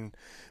friggin'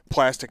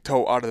 plastic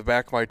tote out of the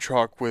back of my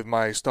truck with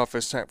my stuff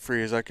as scent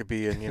free as I could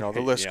be, and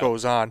the list Yeah.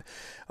 goes on,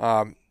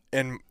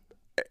 and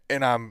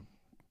I'm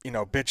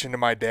bitching to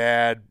my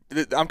dad.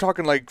 I'm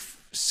talking like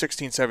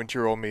 16,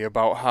 17-year-old me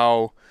about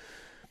how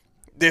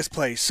this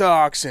place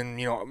sucks, and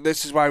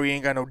this is why we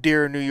ain't got no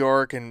deer in New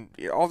York, and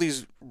all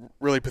these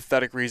really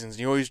pathetic reasons.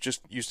 And you always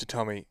just used to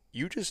tell me,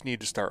 you just need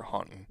to start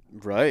hunting.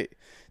 Right.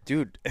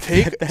 Dude,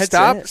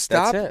 Stop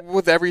That's it.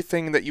 with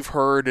everything that you've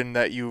heard and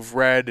that you've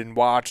read and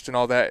watched and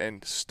all that,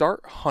 and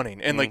start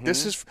hunting. And like,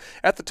 this is,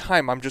 at the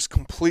time, I'm just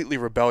completely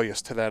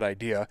rebellious to that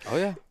idea. Oh,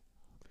 yeah.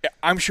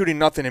 I'm shooting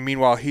nothing, and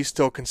meanwhile, he's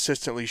still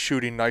consistently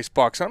shooting nice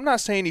bucks. I'm not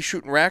saying he's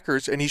shooting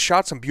rackers, and he's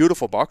shot some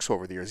beautiful bucks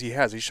over the years. He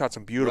has. He's shot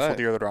some beautiful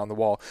deer that are on the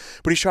wall.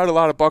 But he shot a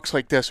lot of bucks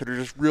like this that are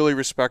just really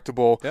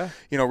respectable,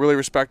 really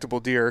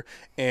respectable deer.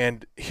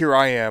 And here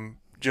I am,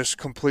 just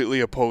completely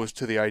opposed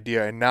to the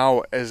idea. And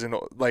now, as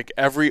like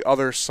every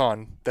other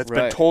son that's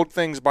been told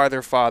things by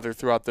their father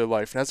throughout their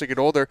life, and as they get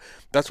older,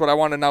 that's what I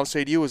want to now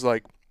say to you is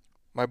like,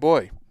 my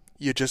boy,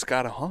 you just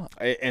gotta hunt.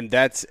 And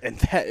that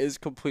is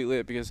completely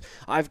it, because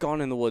I've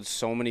gone in the woods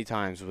so many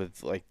times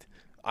with like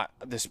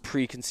this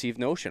preconceived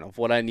notion of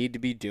what I need to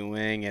be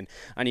doing, and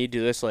I need to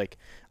do this. Like,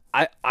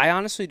 I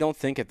honestly don't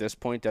think at this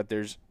point that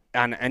there's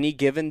on any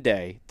given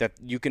day that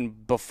you can,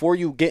 before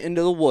you get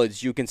into the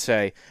woods, you can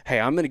say, hey,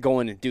 I'm going to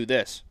go in and do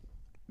this,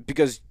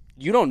 because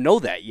you don't know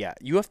that yet.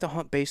 You have to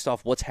hunt based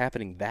off what's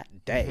happening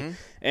that day.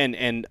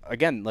 And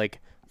again, like,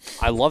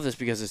 I love this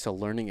because it's a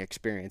learning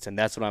experience, and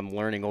that's what I'm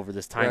learning over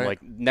this time. Right.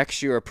 Like,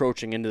 next year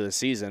approaching into the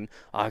season,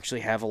 I'll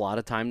actually have a lot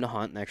of time to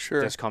hunt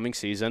this coming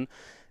season,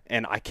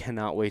 and I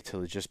cannot wait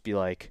to just be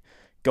like,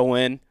 go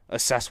in,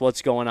 assess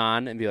what's going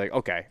on, and be like,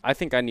 okay, I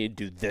think I need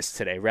to do this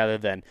today, rather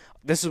than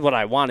this is what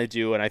I want to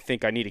do, and I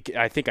think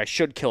I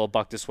should kill a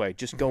buck this way.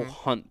 Just go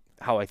hunt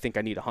how I think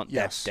I need to hunt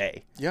that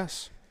day.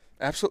 Yes.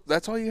 Absolutely.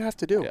 That's all you have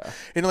to do. Yeah.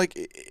 And like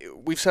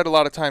we've said a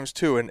lot of times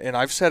too, and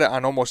I've said it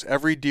on almost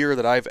every deer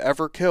that I've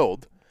ever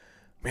killed,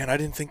 man, I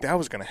didn't think that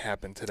was going to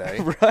happen today.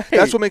 Right.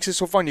 That's what makes it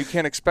so fun. You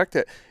can't expect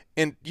it.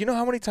 And you know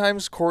how many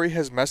times Corey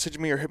has messaged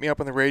me or hit me up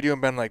on the radio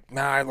and been like,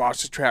 nah, I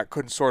lost his track,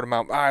 couldn't sort him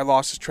out. I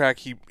lost his track,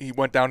 he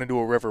went down into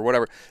a river,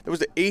 whatever. That was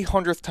the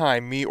 800th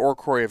time me or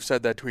Corey have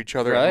said that to each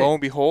other. Right. And lo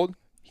and behold,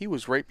 he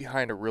was right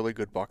behind a really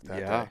good buck that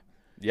day.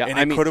 Yeah.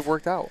 And it could have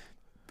worked out.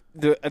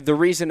 The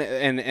reason,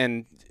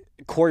 and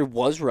Corey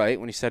was right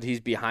when he said he's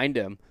behind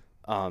him,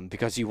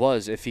 because he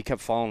was. If he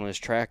kept following his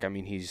track, I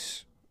mean,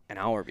 he's an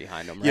hour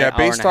behind him, right? Yeah, Hour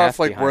based and a half off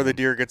like behind where the him.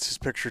 deer gets his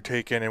picture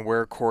taken and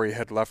where Corey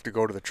had left to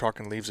go to the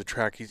truck and leaves the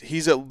track,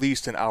 he's at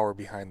least an hour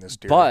behind this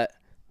deer. But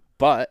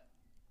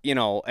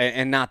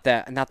and not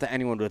that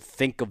anyone would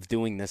think of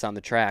doing this on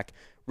the track.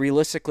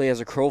 Realistically, as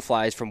a crow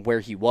flies from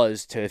where he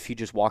was to if he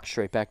just walks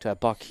straight back to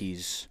that buck,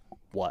 he's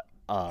what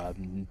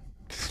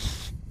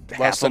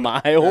half a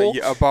mile,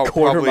 about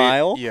quarter probably,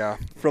 mile, yeah,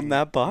 from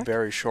that buck.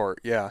 very short.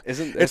 Yeah,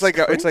 Isn't it's like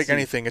crazy. it's like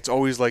anything. It's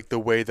always like the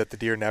way that the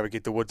deer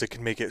navigate the woods that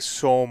can make it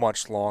so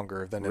much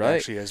longer than it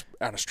actually is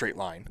on a straight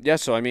line. Yeah,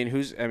 so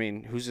who's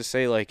to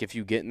say, like, if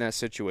you get in that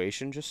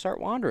situation, just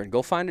start wandering.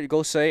 Go find it.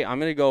 Go say, I'm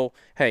gonna go.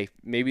 Hey,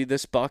 maybe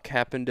this buck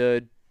happened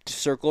to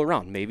circle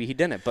around. Maybe he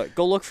didn't. But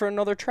go look for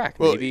another track.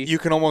 Well, Maybe you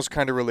can almost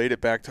kind of relate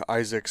it back to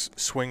Isaac's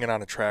swinging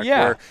on a track.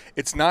 Yeah. Where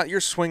it's not you're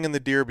swinging the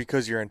deer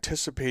because you're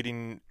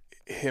anticipating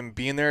him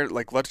being there.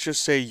 Like, let's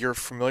just say you're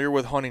familiar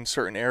with hunting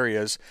certain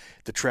areas.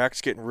 The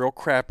track's getting real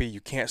crappy.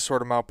 You can't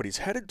sort him out, but he's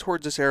headed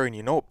towards this area, and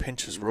you know it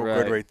pinches real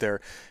good right there.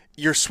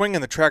 You're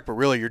swinging the track, but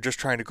really you're just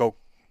trying to go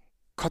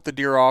cut the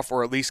deer off,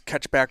 or at least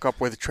catch back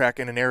up with the track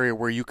in an area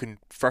where you can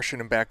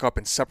freshen him back up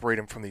and separate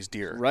him from these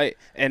deer. Right.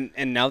 And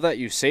now that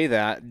you say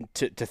that,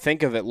 to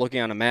think of it looking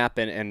on a map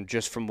and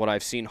just from what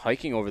I've seen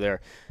hiking over there,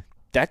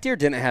 that deer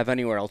didn't have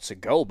anywhere else to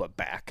go but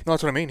back. No,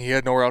 that's what I mean. He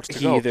had nowhere else to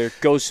He go. either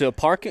goes to a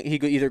park,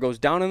 either goes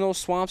down in those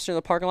swamps near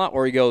the parking lot,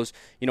 or he goes,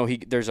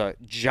 there's a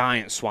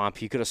giant swamp.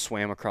 He could have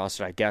swam across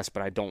it, I guess,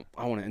 but I don't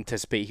want to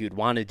anticipate he would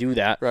want to do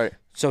that. Right.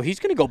 So he's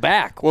going to go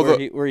back Well,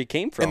 where he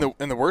came from.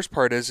 And the worst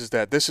part is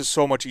that this is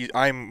so much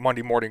I'm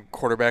Monday morning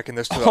quarterbacking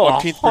this to the Oh,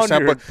 umpteenth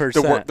percent, but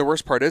 100%. the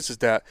worst part is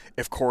that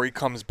if Corey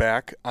comes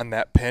back on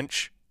that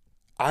pinch,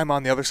 I'm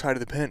on the other side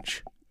of the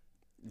pinch.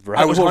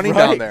 Right. I was hunting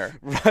down there.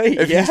 Right,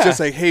 If he's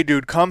just like, hey,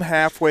 dude, come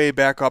halfway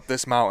back up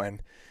this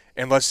mountain,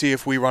 and let's see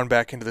if we run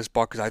back into this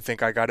buck because I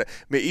think I got it.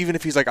 Even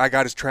if he's like, I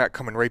got his track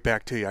coming right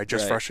back to you. I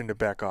just freshened it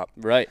back up.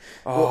 Right.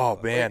 Oh,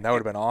 man, that would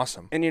have been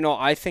awesome. And,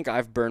 I think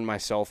I've burned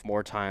myself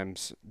more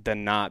times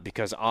than not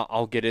because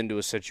I'll get into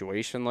a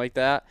situation like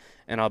that,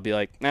 and I'll be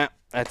like, nah,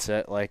 that's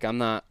it. Like, I'm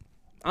not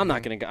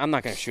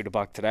gonna shoot a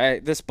buck today.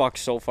 This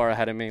buck's so far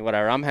ahead of me.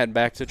 Whatever. I'm heading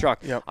back to the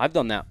truck. Yep. I've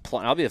done that.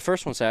 I'll be the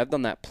first one to say I've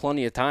done that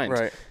plenty of times.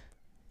 Right.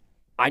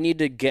 I need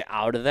to get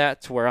out of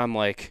that to where I'm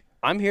like,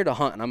 I'm here to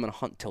hunt, and I'm gonna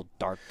hunt till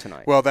dark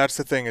tonight. Well, that's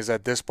the thing is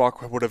that this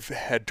buck would have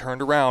had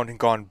turned around and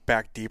gone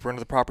back deeper into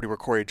the property where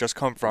Corey had just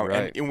come from.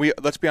 Right. And we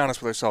let's be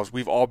honest with ourselves.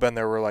 We've all been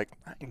there. We're like,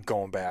 I ain't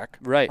going back.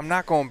 Right. I'm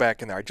not going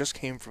back in there. I just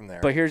came from there.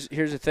 But here's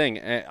the thing: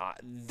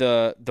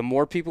 the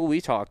more people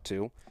we talk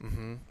to,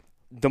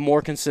 the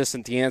more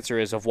consistent the answer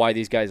is of why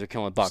these guys are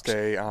killing bucks.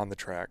 Stay on the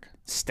track.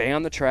 Stay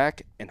on the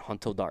track and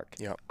hunt till dark.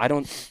 Yep.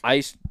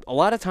 I a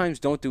lot of times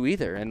don't do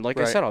either. And like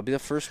I Right. said, I'll be the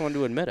first one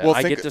to admit it. Well,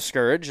 I get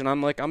discouraged and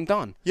I'm like, I'm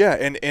done. Yeah,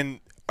 and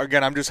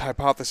again, I'm just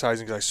hypothesizing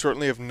because I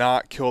certainly have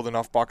not killed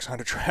enough bucks on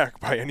a track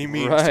by any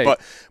means. Right.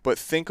 But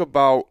think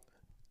about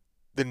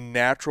the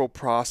natural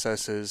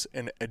processes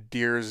in a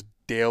deer's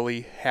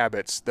daily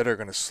habits that are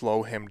going to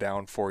slow him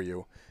down for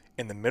you.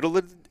 In the middle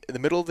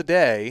of the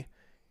day,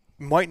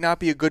 might not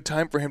be a good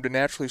time for him to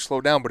naturally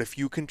slow down, but if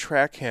you can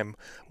track him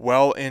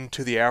well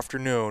into the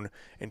afternoon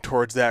and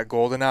towards that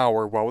golden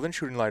hour, well within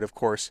shooting light, of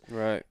course,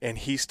 Right. and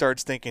he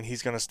starts thinking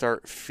he's going to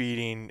start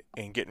feeding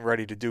and getting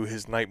ready to do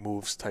his night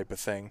moves type of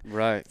thing,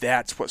 Right.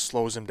 that's what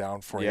slows him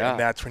down for you, Yeah. and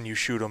that's when you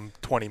shoot him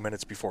 20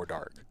 minutes before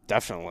dark.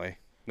 Definitely.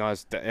 No,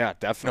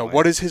 definitely. No,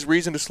 what is his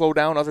reason to slow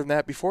down other than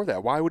that before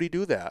that? Why would he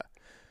do that?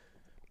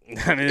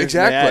 I mean,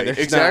 Exactly.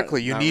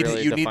 Not You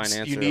really a need defined you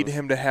answer need of-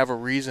 him to have a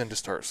reason to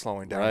start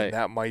slowing down, Right. and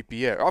that might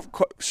be it.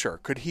 Sure,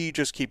 could he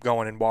just keep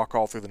going and walk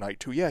all through the night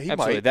too? Yeah, he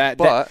Absolutely. might.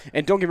 But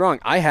and don't get me wrong,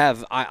 I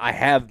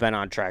have been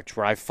on tracks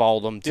where I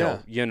followed them till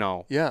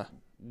yeah,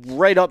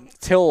 right up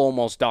till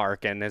almost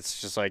dark, and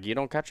it's just like you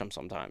don't catch them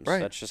sometimes. Right.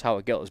 That's just how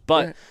it goes.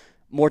 But Right.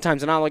 more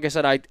times than not, like I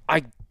said,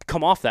 I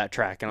come off that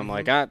track and I'm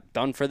like,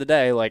 done for the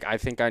day. Like I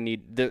think I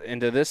need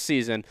into this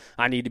season,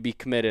 I need to be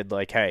committed.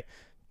 Like, hey,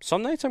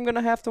 some nights I'm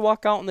gonna have to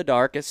walk out in the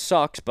dark. It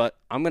sucks, but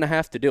I'm gonna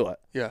have to do it.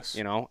 yes,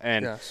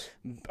 And yes.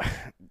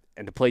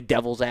 and to play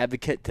devil's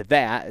advocate to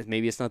that,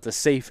 maybe it's not the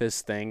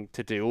safest thing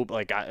to do.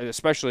 Like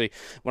especially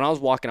when I was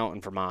walking out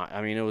in Vermont,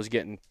 I mean, it was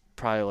getting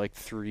probably like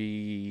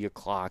 3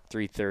 o'clock,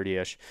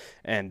 3:30ish,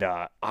 and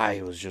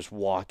I was just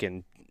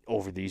walking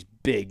over these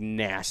big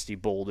nasty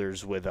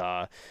boulders with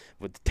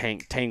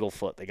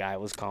Tanglefoot, the guy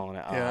was calling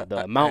it,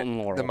 the mountain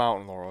laurel. The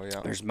mountain laurel,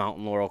 yeah. There's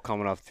mountain laurel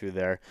coming up through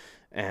there,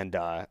 and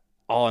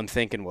all I'm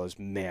thinking was,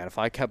 man, if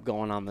I kept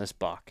going on this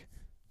buck,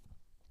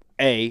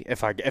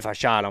 if I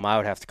shot him, I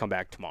would have to come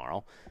back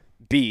tomorrow.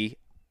 B,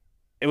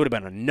 it would have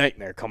been a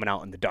nightmare coming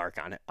out in the dark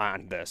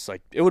on this.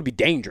 Like it would be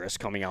dangerous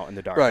coming out in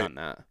the dark Right. on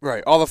that.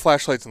 Right. All the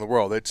flashlights in the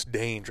world, it's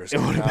dangerous. It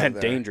would have been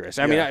dangerous.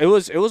 I mean, it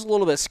was a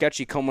little bit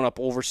sketchy coming up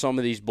over some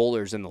of these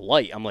boulders in the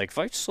light. I'm like, if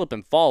I slip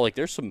and fall, like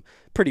there's some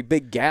pretty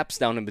big gaps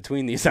down in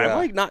between these. I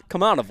might not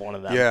come out of one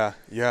of them. Yeah,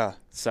 yeah.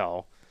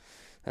 So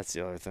that's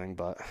the other thing.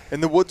 But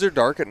And the woods are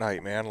dark at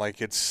night, man. Like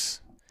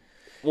it's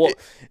well,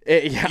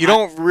 you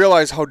don't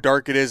realize how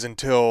dark it is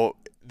until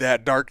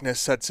that darkness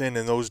sets in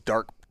and those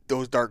dark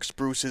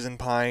spruces and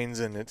pines,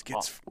 and it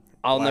gets.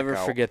 I'll never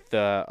blackout. forget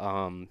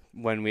the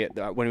when we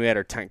had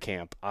our tent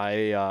camp.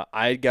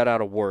 I got out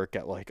of work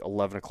at like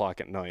 11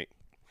 o'clock at night,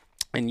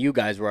 and you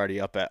guys were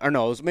already up at. Or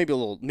no, it was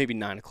maybe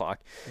 9 o'clock,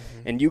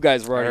 and you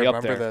guys were I already up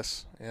remember there.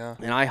 this. Yeah.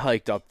 And I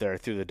hiked up there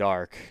through the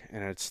dark,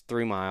 and it's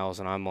 3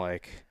 miles, and I'm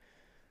like,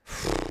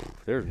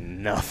 there's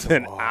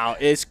nothing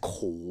out. It's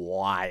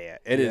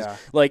quiet. It is Yeah.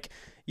 like.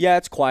 Yeah,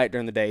 it's quiet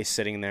during the day,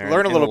 sitting there.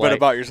 Learn a in little the bit light.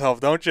 about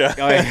yourself, don't you?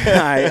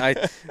 I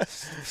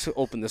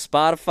opened the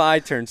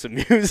Spotify, turned some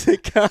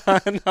music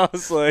on. I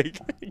was like,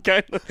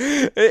 kind of,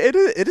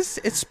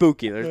 it's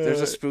spooky. There's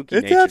a spooky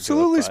It's nature to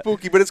absolutely it, but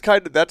spooky, but it's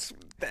kind of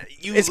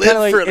you It's live kind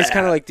of like for that. it's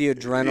kind of like the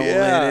adrenaline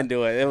Yeah.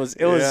 into it. It was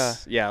it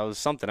was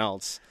something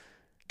else.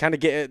 Kind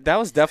of that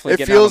was definitely It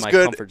getting out of feels my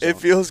good. comfort zone. It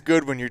feels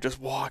good when you're just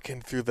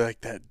walking through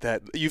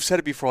that. You've said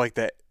it before, like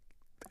that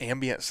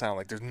ambient sound.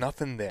 Like there's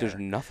nothing there. There's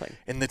nothing.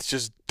 And it's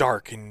just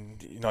dark,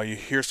 and you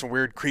hear some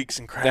weird creaks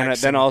and cracks.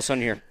 Then all of a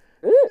sudden you're.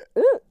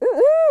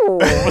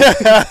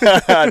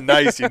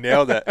 Nice, you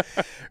nailed it.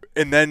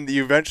 And then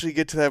you eventually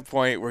get to that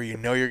point where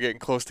you're getting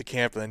close to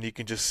camp, and then you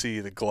can just see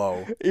the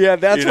glow. Yeah,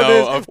 that's what what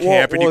it is. of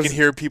camp, and you can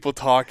hear people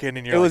talking,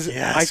 and you're It was. like,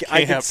 yes,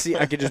 I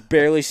camp. could just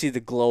barely see the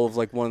glow of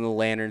like one of the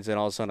lanterns, and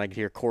all of a sudden I could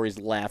hear Corey's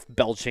laugh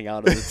belching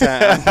out of the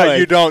tent. I'm like,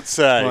 You don't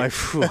say. I'm like,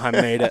 phew, I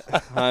made it.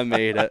 I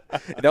made it.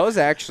 That was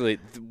actually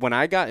when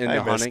I got into I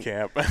miss hunting.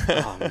 camp.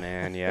 Oh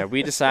man, yeah.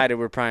 We decided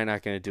we're probably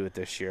not going to do it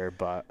this year,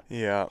 but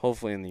Yeah.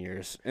 hopefully in the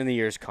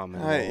years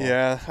coming.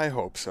 I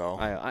hope so.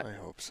 I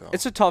hope so.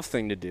 It's a tough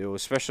thing to do,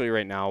 especially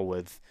right now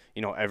with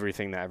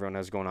everything that everyone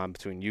has going on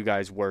between you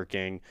guys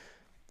working,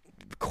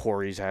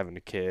 Corey's having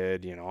a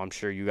kid. You know, I'm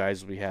sure you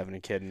guys will be having a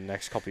kid in the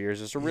next couple of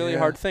years. It's a really Yeah,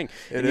 hard thing.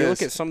 it And you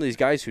look is. at some of these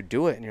guys who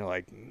do it, and you're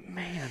like,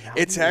 man, how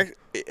It's do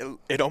you-"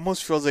 it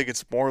almost feels like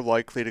it's more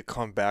likely to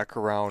come back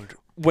around.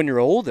 when you're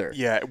older.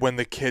 Yeah, when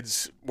the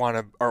kids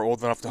are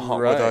old enough to hunt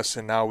Right. with us,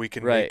 and now we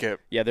can Right. make it.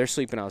 Yeah, they're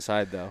sleeping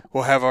outside though.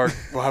 We'll have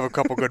a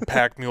couple good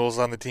pack mules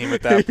on the team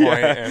at that point.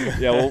 yeah, And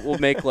yeah, we'll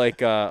make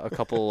like a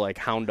couple like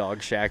hound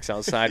dog shacks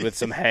outside with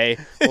some hay.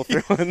 We'll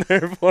throw in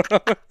there for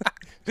them.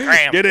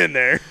 Get in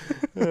there.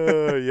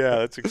 yeah,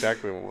 that's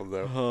exactly what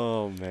we'll do.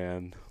 Oh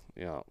man,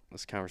 yeah,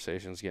 this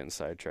conversation's getting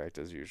sidetracked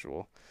as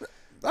usual.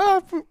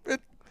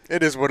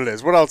 It is what it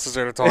is. What else is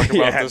there to talk about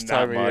Yeah, this not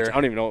time of much. year? I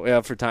don't even know.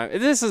 Yeah, for time.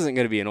 This isn't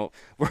going to be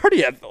we're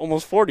already at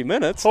almost 40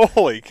 minutes.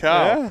 Holy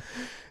cow!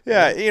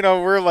 Yeah, you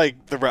know, we're like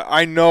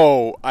I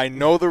know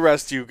the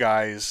rest of you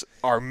guys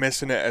are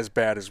missing it as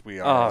bad as we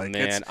are. Oh Like,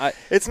 man,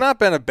 it's not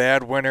been a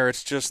bad winter.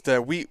 It's just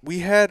that we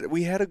had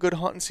a good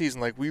hunting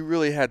season. Like we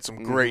really had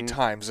some great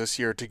times this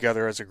year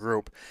together as a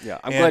group. yeah,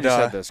 I'm And, glad you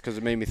said this because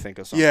it made me think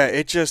of something. Yeah,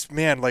 it just,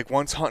 man, like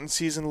once hunting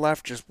season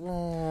left, just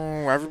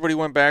everybody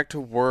went back to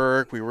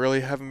work. We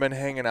really haven't been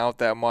hanging out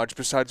that much.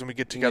 Besides when we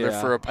get together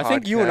Yeah. for a podcast. I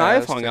think you and I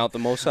have hung out the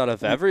most out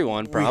of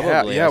everyone,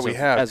 probably. we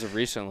have. as of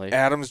recently.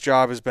 Adam's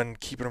job has been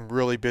keeping him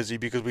really busy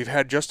because we've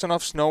had just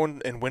enough snow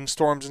and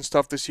windstorms and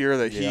stuff this year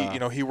that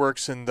Yeah. he works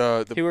in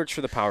the He works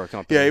for the power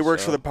company. yeah, he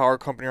works so- for the power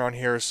company around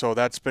here, so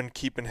that's been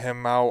keeping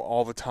him out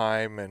all the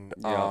time, and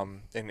Yeah.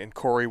 and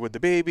Corey with the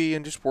baby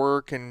and just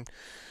work, and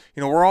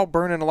you know we're all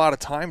burning a lot of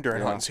time during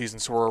Yeah. hunting season,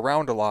 so we're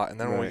around a lot, and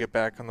then when we Right. get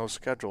back on those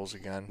schedules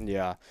again,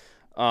 Yeah.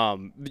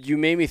 You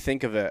made me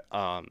think of it,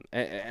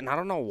 and I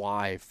don't know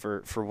why.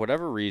 For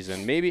whatever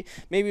reason, maybe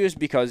it was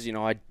because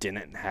I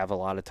didn't have a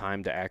lot of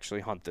time to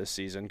actually hunt this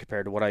season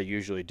compared to what I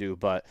usually do.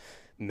 But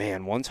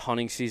man, once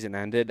hunting season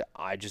ended,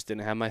 I just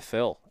didn't have my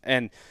fill.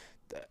 And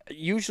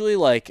usually,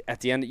 like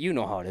at the end, you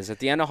know how it is. At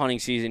the end of hunting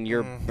season,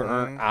 you're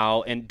burnt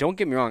out. And don't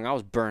get me wrong, I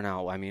was burnt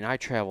out. I mean, I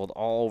traveled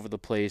all over the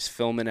place,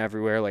 filming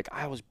everywhere. Like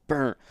I was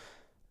burnt.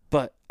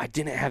 But I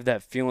didn't have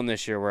that feeling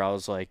this year where I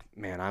was like,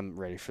 man, I'm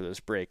ready for this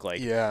break. Like,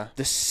 yeah.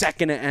 the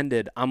second it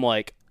ended, I'm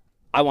like,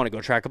 I want to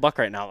go track a buck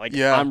right now. Like,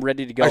 Yeah. I'm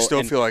ready to go. I still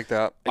And feel like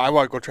that. I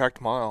want to go track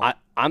tomorrow.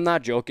 I'm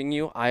not joking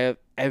you. I have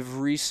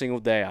every single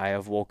day I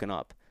have woken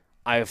up,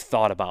 I have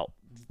thought about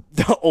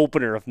the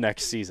opener of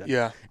next season.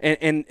 Yeah.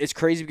 And it's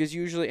crazy because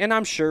usually, and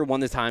I'm sure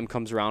when the time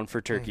comes around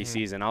for turkey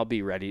season, I'll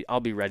be ready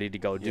to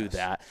go do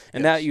that.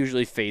 And that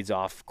usually fades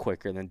off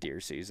quicker than deer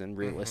season,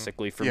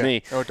 realistically, for yeah.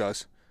 me. Oh, it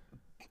does.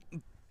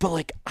 But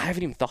like I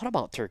haven't even thought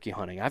about turkey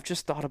hunting. I've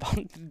just thought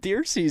about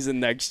deer season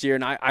next year,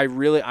 and I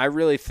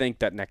really think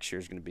that next year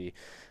is going to be.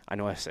 I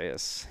know I say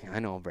this. I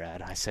know,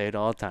 Brad. I say it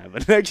all the time,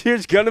 but next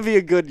year's going to be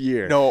a good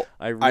year. No,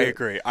 I really-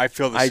 agree. I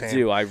feel the I same.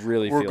 do. I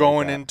really. We're feel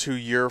going like that. into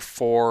year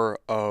 4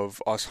 of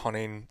us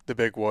hunting the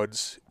big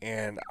woods,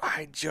 and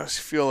I just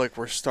feel like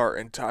we're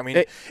starting to. I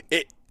mean,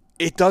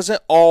 it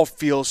doesn't all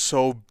feel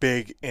so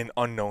big and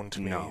unknown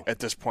to me No. at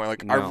this point.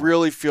 Like No. I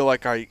really feel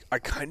like I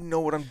kind of know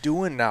what I'm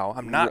doing now.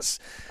 I'm not.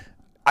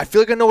 I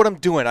feel like I know what I'm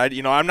doing.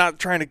 I'm not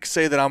trying to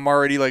say that I'm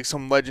already like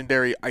some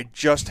legendary. I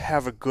just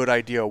have a good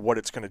idea of what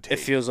it's going to take.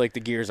 It feels like the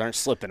gears aren't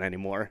slipping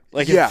anymore.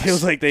 Like Yes. it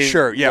feels like they.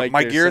 Sure. Yeah. like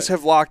My they're gears set-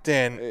 have locked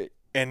in,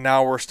 and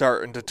now we're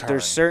starting to turn.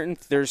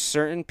 There's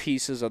certain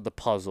pieces of the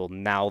puzzle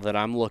now that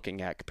I'm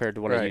looking at compared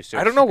to what I used to.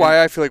 I don't know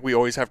why I feel like we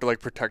always have to like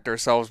protect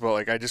ourselves, but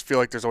like I just feel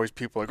like there's always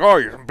people like, oh,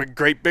 you're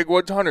great big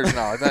woods hunters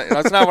now.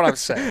 That's not what I'm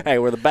saying. Hey,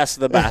 we're the best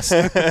of the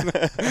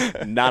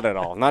best. Not at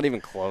all. Not even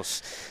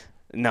close.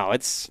 No,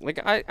 it's like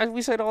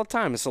we say it all the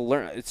time.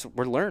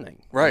 We're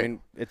learning. Right. I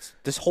mean, it's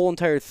this whole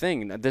entire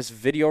thing. This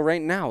video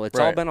right now. It's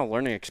all Right. been a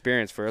learning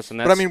experience for us. And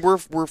that's, But I mean, we're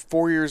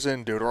 4 years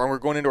in, dude, or we're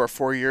going into our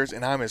 4 years,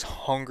 and I'm as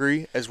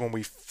hungry as when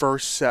we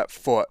first set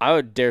foot. I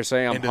would dare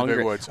say I'm into the hungry.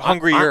 big woods.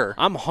 Hungrier.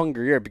 I'm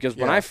hungrier because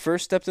when Yeah. I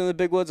first stepped in the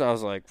big woods, I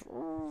was like,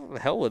 the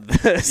hell with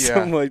this. Yeah.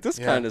 I'm like, this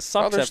Yeah. kind of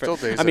sucks. Well, there's after-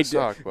 still days I that mean,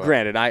 suck, but-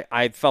 granted,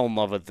 I fell in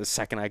love with it the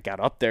second I got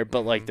up there,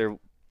 but like Mm-hmm.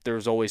 there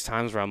was always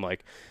times where I'm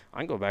like, I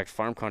can go back to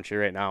farm country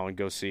right now and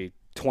go see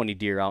 20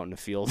 deer out in the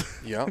field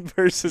Yep.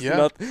 versus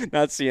Yeah.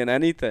 not seeing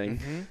anything.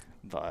 Mm-hmm.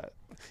 But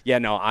yeah,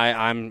 no,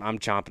 I'm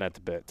chomping at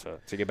the bit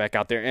to get back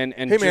out there and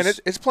Hey, man,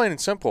 just- it's plain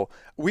and simple.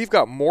 We've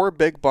got more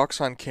big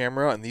bucks on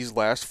camera in these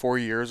last 4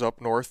 years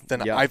up north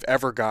than Yeah. I've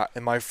ever got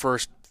in my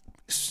first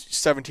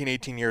 17,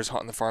 18 years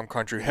hunting the farm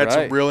country. Had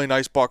some Right. really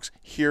nice bucks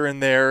here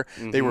and there.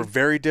 They were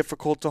very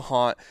difficult to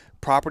hunt.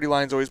 Property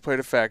lines always played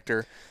a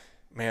factor.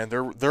 Man,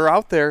 they're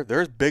out there.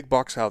 There's big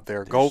bucks out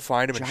there. Go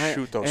find them and giant-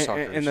 shoot those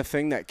suckers. And the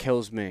thing that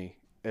kills me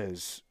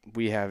is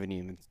we haven't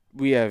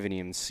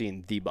even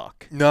seen the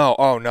buck. No,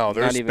 oh no,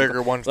 there's even bigger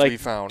cl- ones like, to be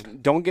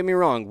found. Don't get me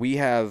wrong, we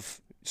have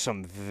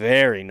some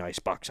very nice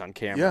bucks on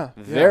camera.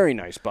 Yeah, Very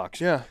nice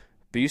bucks. Yeah.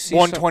 But you see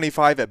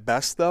 125 at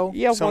best, though.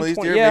 Yeah, some of these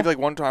 120 deer yeah. maybe like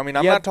 120. I mean,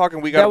 I'm Yeah, not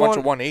talking. We got that a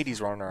bunch one- of 180s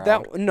running around.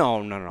 that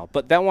no.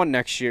 But that one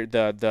next year,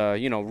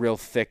 the real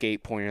thick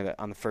 8-pointer that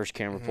on the first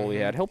camera pull we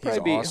had, he'll Mm-hmm. He's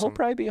probably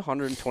awesome. be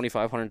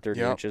 125, 130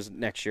 Yep. inches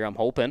next year. I'm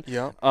hoping.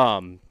 Yeah.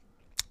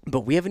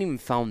 But we haven't even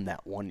found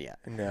that one yet.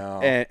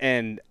 No.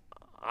 And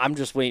I'm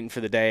just waiting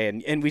for the day.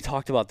 And we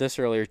talked about this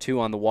earlier, too,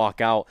 on the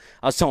walk out.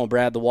 I was telling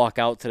Brad the walk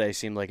out today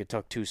seemed like it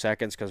took 2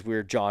 seconds because we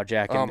were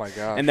jaw-jacking. Oh, my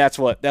gosh. And that's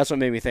what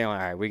made me think, all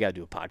right, we got to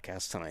do a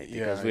podcast tonight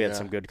because we had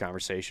some good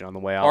conversation on the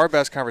way out. Our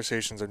best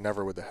conversations are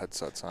never with the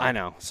headsets on. I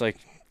know. It's like,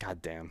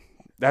 God damn.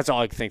 That's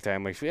all I can think.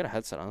 I'm like, if we had a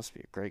headset on, this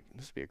would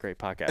be a great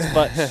podcast.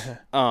 But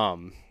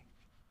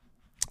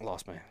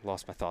lost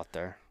my thought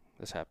there.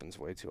 This happens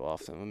way too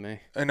often with me.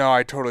 I know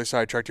I totally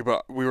sidetracked you,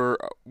 but we were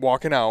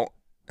walking out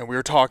and we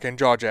were talking,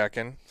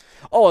 jaw-jacking.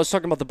 Oh, I was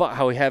talking about the buck,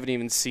 how we haven't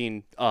even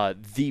seen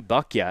the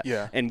buck yet.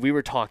 Yeah. And we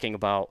were talking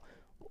about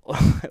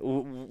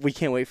we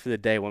can't wait for the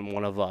day when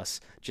one of us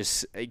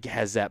just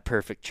has that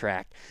perfect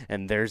track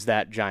and there's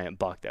that giant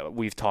buck that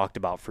we've talked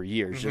about for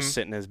years just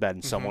sitting in his bed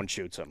and someone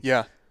shoots him.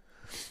 Yeah.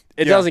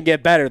 It doesn't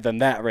get better than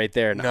that right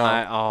there. And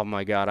No. oh,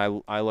 my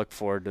God, I look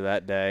forward to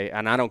that day.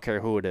 And I don't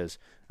care who it is.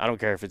 I don't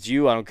care if it's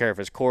you. I don't care if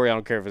it's Corey. I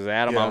don't care if it's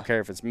Adam. I don't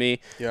care if it's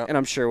me. Yeah. And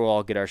I'm sure we'll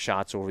all get our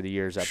shots over the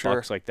years at Sure.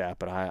 bucks like that.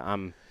 But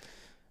I'm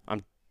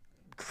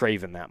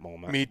craving that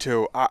moment. Me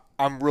too.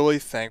 I'm really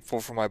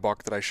thankful for my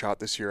buck that I shot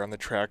this year on the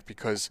track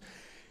because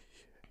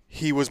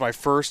he was my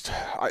first.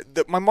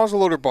 My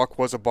muzzleloader buck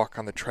was a buck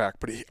on the track,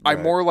 but I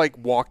more like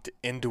walked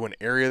into an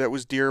area that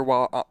was deer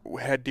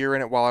had deer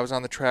in it while I was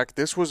on the track.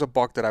 This was a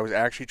buck that I was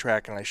actually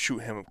tracking, and I shoot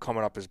him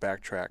coming up his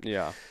back track.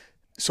 Yeah.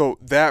 So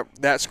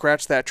that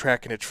scratched that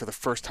tracking itch for the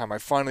first time. I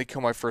finally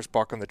killed my first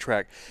buck on the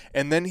track,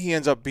 and then he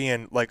ends up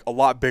being like a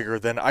lot bigger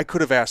than I could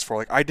have asked for.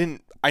 Like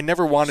I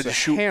never wanted to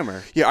shoot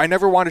hammer. Yeah, I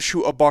never wanted to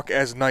shoot a buck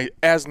as nice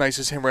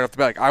as him right off the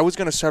bat. Like, I was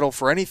gonna settle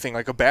for anything.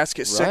 Like a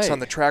basket 6 on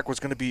the track was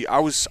gonna be.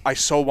 I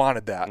so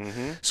wanted that.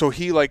 So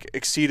he like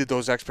exceeded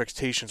those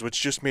expectations,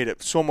 which just made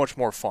it so much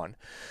more fun.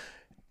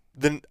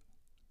 Then,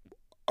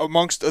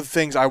 amongst the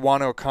things I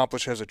want to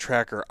accomplish as a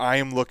tracker, I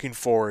am looking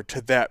forward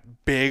to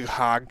that big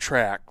hog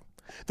track.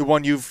 The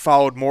one you've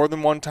followed more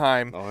than one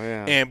time,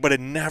 but it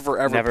never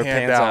ever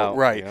panned out.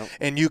 Right. Yep.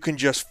 And you can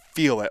just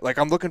feel it. Like,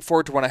 I'm looking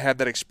forward to when I have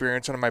that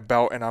experience under my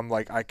belt, and I'm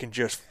like, I can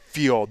just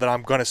feel that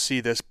I'm going to see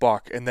this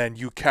buck, and then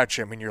you catch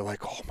him, and you're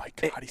like, oh, my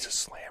God, he's a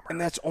slammer.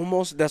 And that's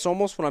almost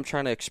what I'm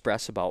trying to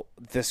express about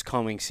this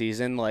coming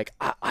season. Like,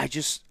 I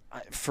just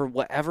for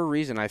whatever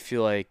reason, I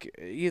feel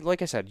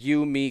like I said,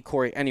 you, me,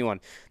 Corey, anyone,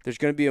 there's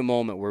going to be a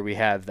moment where we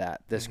have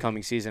that this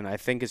coming season. I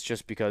think it's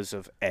just because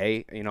of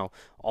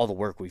all the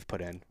work we've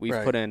put in.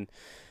 We've put in,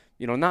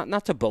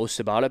 not to boast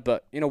about it,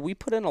 but we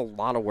put in a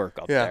lot of work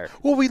up there.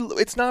 Well,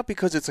 it's not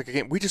because it's like a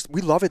game.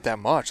 We love it that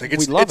much. Like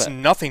it's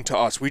nothing to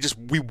us.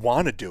 We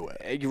want to do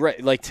it. You're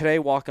right. Like today,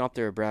 walking up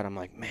there with Brad, I'm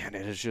like, man,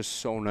 it is just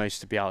so nice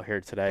to be out here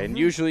today. And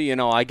usually,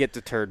 I get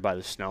deterred by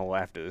the snow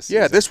after this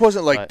season. Yeah, this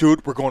wasn't like,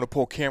 dude, we're going to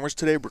pull cameras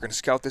today. We're going to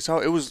scout this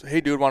out. It was,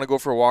 hey, dude, want to go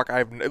for a walk? I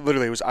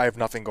have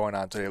nothing going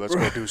on today. Let's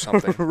go do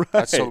something.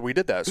 So we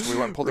did that. So we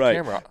went and pulled the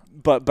camera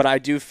out. But I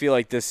do feel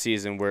like this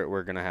season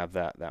we're going to have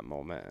that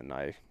moment,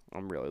 and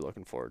I'm really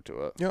looking forward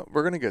to it. Yeah,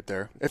 we're gonna get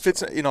there. If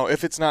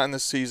it's not in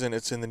this season,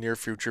 it's in the near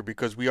future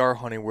because we are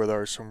hunting where there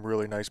are some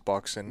really nice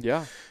bucks, and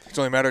it's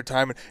only a matter of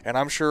time. And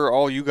I'm sure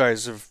all you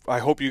guys I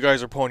hope you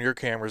guys are pulling your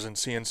cameras and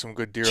seeing some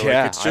good deer.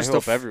 Yeah, like it's just I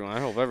hope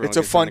everyone. It's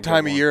a fun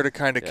time of year to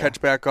kind of catch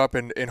back up,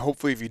 and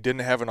hopefully, if you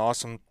didn't have an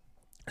awesome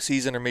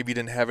season or maybe you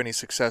didn't have any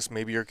success,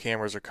 maybe your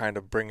cameras are kind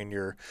of bringing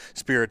your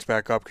spirits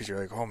back up because you're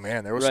like, oh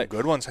man, there was some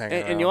good ones hanging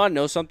around. And you want to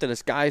know something?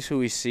 It's guys who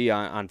we see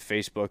on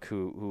Facebook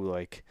who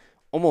like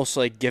almost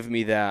like give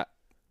me that.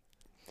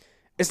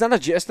 It's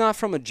not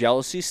from a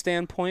jealousy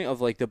standpoint of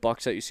like the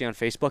bucks that you see on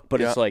Facebook,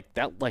 but it's like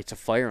that lights a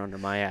fire under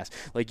my ass.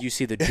 Like you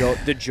see the Joe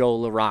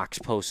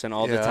LaRocques posting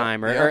all the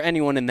time, or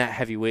anyone in that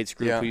heavyweights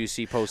group who you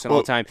see posting all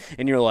the time,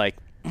 and you're like,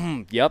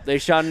 yep, they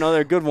shot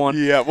another good one.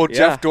 Yeah, well,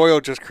 Jeff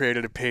Doyle just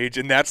created a page,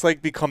 and that's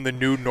like become the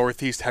new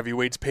Northeast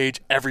Heavyweights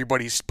page.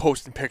 Everybody's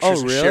posting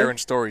pictures and sharing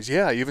stories.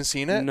 Yeah, you haven't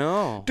seen it?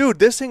 No. Dude,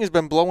 this thing has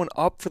been blowing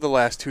up for the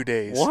last 2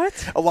 days.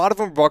 What? A lot of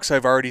them bucks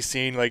I've already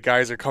seen. Like,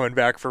 guys are coming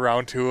back for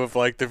round 2 of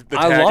like the tag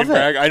I love and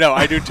brag. it. I know,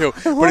 I do too.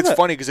 But it's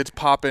funny because it's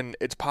popping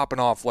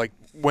off. Like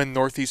when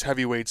Northeast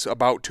Heavyweights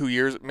about 2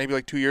 years, maybe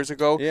like 2 years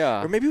ago,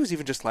 or maybe it was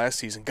even just last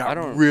season, got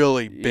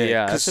really big.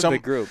 Yeah, that's a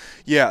big group.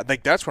 Yeah,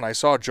 like that's when I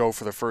saw Joe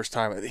for the first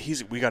time.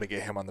 We got to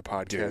get him on the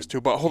podcast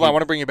too. But hold on, I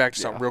want to bring you back to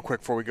something real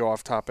quick before we go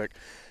off topic.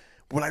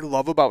 What I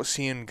love about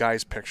seeing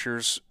guys'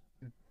 pictures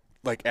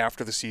like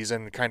after the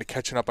season, kind of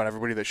catching up on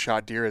everybody that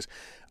shot deer is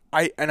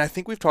I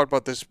think we've talked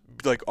about this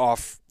like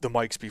off the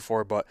mics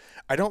before, but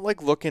I don't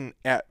like looking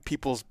at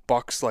people's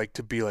bucks like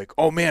to be like,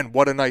 oh man,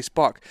 what a nice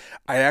buck.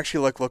 I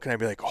actually like looking and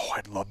be like, oh,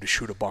 I'd love to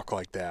shoot a buck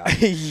like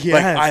that. Yes.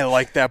 Like I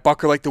like that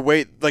buck, or like the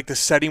way, like the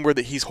setting where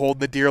he's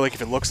holding the deer. Like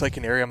if it looks like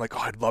an area, I'm like, oh,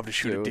 I'd love to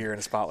shoot a deer in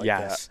a spot like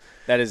that. Yes,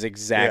 that is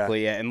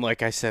exactly it. And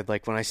like I said,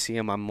 like when I see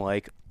him, I'm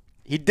like,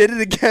 he did it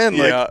again.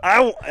 Like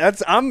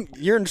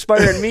you're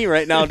inspiring me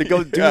right now to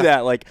go do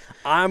that. Like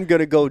I'm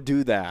gonna go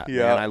do that.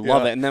 Yeah, I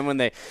love it. And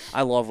then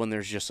I love when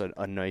there's just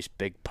a nice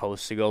big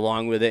post to go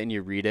along with it, and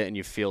you read it and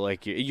you feel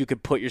like you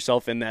could put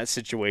yourself in that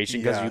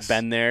situation because you've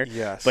been there.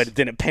 Yes, but it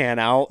didn't pan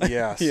out.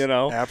 Yes, you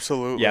know,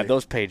 absolutely. Yeah,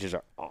 those pages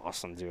are awesome.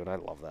 awesome, dude. I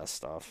love that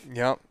stuff.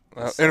 Yep.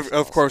 That And stuff's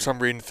of course, awesome.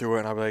 I'm reading through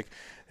it, and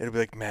it'll be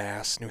like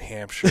Mass, New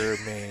Hampshire,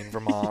 Maine,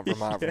 Vermont,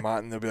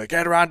 and they'll be like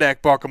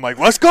Adirondack buck. I'm like,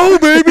 let's go,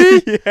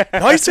 baby!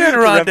 Nice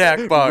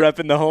Adirondack buck.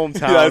 Repping the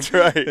hometown. Yeah, that's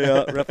right.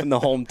 Yeah, repping the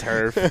home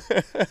turf.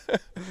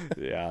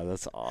 Yeah,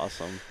 that's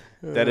awesome.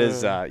 That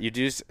is, you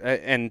do,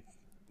 and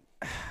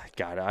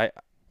God, I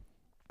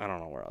don't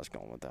know where I was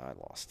going with that. I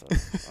lost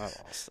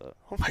it.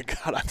 Oh my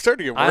God, I'm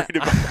starting to get worried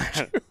about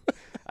you.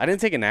 I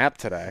didn't take a nap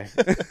today.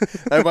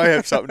 That might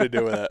have something to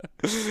do with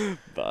it.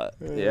 But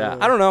yeah,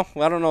 I don't know.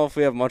 I don't know if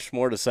we have much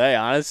more to say,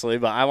 honestly.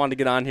 But I wanted to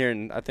get on here,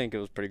 and I think it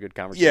was a pretty good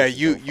conversation.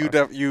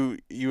 Yeah,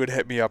 you would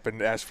hit me up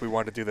and ask if we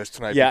wanted to do this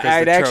tonight. Yeah, because I'd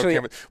the trail actually.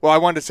 camera- well, I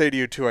wanted to say to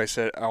you too. I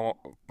said I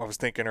was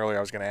thinking earlier.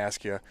 I was going to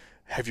ask you,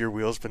 have your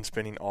wheels been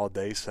spinning all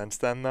day since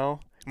then?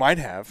 Though mine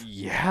have.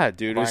 Yeah,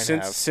 dude. Mine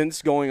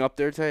Since going up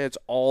there today, it's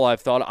all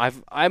I've thought.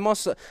 I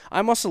must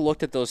have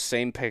looked at those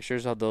same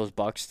pictures of those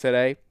bucks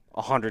today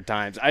 100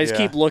 times. I just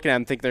keep looking at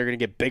them, think they're gonna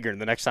get bigger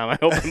the next time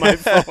I open my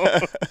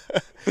phone.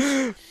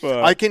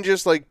 But I can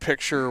just like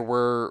picture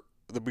where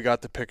we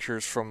got the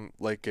pictures from,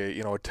 like a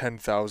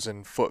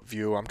 10,000 foot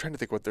view. I'm trying to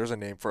think what there's a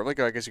name for it. Like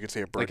I guess you could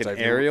say a bird's like eye an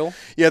view. aerial.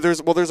 Yeah, there's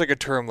like a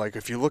term, like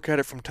if you look at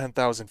it from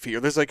 10,000 feet,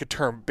 or there's like a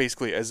term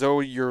basically as though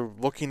you're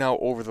looking out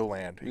over the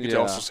land. You could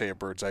also say a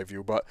bird's eye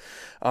view, but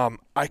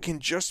I can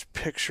just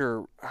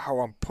picture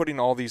how I'm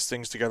putting all these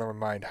things together in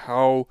my mind,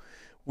 how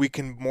I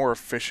can more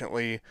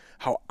efficiently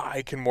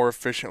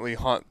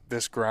hunt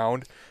this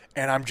ground.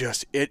 And I'm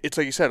just, it's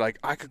like you said, like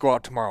I could go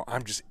out tomorrow.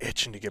 I'm just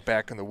itching to get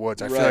back in the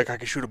woods. I feel like I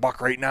could shoot a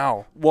buck right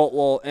now.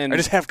 Well, and I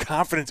just have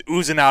confidence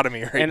oozing out of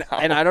me right now.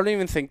 And I don't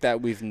even think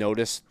that we've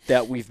noticed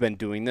that we've been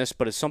doing this,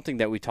 but it's something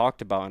that we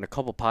talked about in a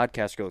couple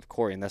podcasts ago with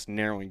Corey, and that's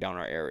narrowing down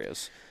our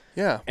areas.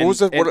 Yeah. And- What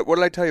was it? and- What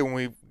did I tell you when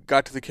we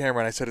got to the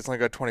camera and I said it's only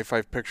got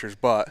 25 pictures,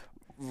 but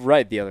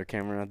Right, the other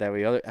camera that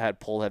we had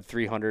pulled had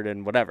 300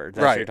 and whatever.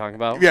 That's what you're talking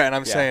about? Yeah, and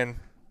I'm saying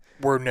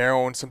we're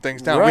narrowing some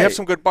things down. We have Right.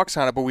 some good bucks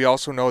on it, but we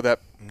also know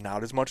that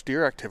not as much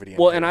deer activity.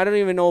 Well, and I don't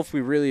even know if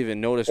we really even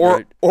noticed.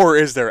 or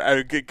is there?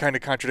 It kind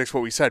of contradicts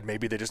what we said.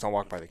 Maybe they just don't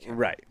walk by the camera.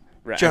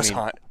 Right. Just I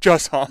mean, hunt.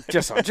 Just hunt.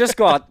 Just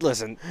go out.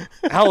 Listen,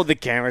 hell with the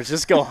cameras.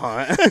 Just go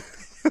hunt.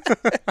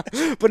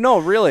 But no,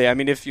 really. I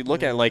mean, if you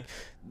look at like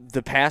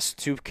the past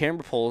two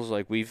camera pulls,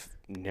 like we've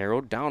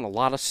narrowed down a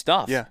lot of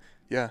stuff. Yeah.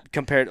 Yeah.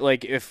 Compared,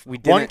 like if we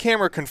didn't. One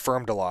camera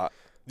confirmed a lot.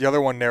 The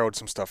other one narrowed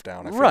some stuff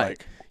down. I feel Right.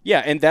 like.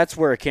 Yeah, and that's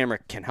where a camera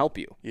can help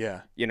you.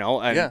 Yeah. You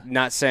know, and Yeah.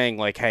 not saying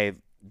like, hey,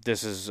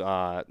 this is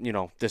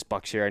this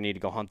buck's here, I need to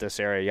go hunt this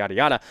area, yada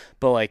yada.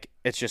 But like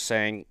it's just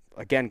saying,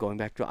 again, going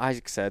back to what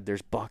Isaac said,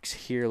 there's bucks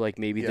here, like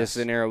maybe this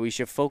is an area we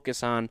should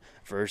focus on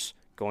versus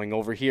going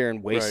over here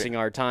and wasting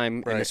our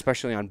time, and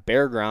especially on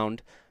bare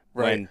ground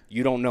when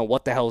you don't know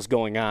what the hell's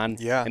going on.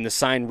 Yeah. And the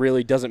sign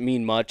really doesn't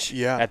mean much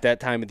at that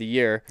time of the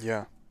year.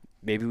 Yeah.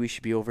 Maybe we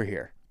should be over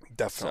here.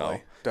 Definitely.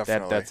 So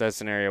Definitely.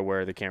 that's an area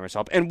where the cameras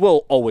help, and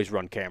we'll always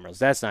run cameras.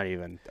 That's not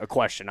even a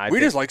question. We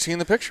just like seeing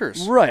the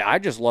pictures. Right. I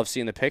just love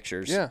seeing the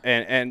pictures. Yeah.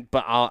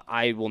 But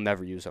I will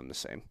never use them the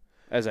same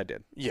as I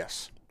did,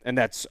 Yes. and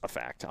that's a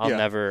fact. I'll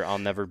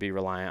never be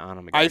reliant on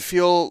them again. I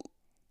feel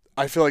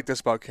like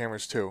this about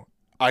cameras too.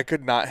 I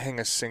could not hang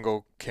a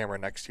single camera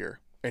next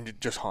year and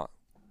just hunt.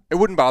 It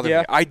wouldn't bother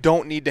me. I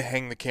don't need to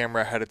hang the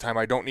camera ahead of time.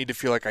 I don't need to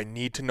feel like I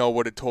need to know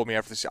what it told me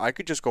after this. I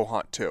could just go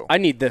hunt too. I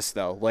need this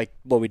though, like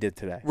what we did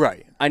today.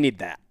 Right. I need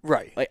that.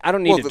 Right. Like I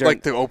don't need it during,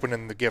 like the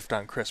opening the gift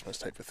on Christmas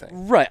type of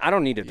thing. Right. I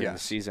don't need it during the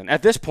season.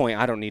 At this point,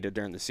 I don't need it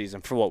during the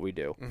season for what we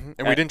do. Mm-hmm.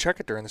 And we didn't check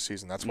it during the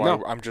season. That's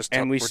why I'm just.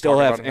 And we still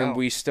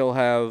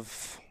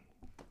have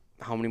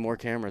how many more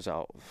cameras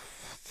out?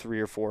 3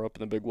 or 4 up in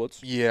the big woods.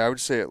 Yeah, I would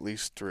say at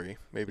least 3,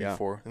 maybe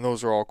 4, and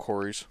those are all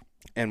Corey's.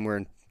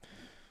 And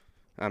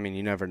I mean,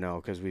 you never know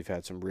because we've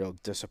had some real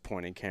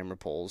disappointing camera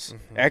pulls.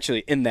 Mm-hmm.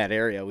 Actually, in that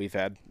area, we've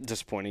had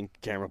disappointing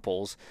camera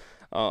pulls.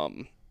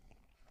 And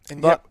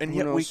yet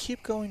we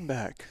keep going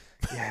back.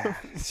 Yeah.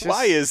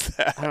 Why is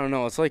that? I don't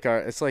know. It's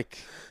like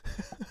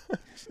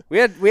we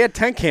had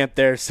tent camp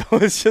there, so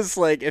it's just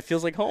like it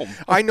feels like home.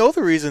 I know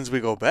the reasons we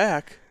go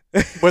back,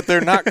 but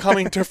they're not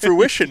coming to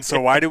fruition.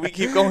 So why do we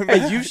keep going back?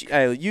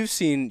 Hey,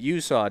 you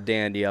saw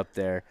Dandy up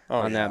there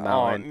on that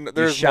mountain.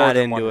 There's shot more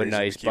than into one a reason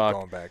nice we keep buck.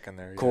 going back in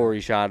there, yeah.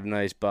 Corey shot a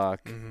nice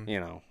buck. Mm-hmm. You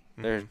know,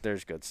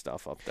 there's good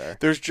stuff up there.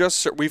 There's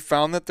just we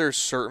found that there's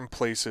certain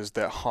places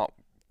that hunt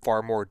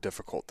far more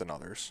difficult than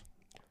others.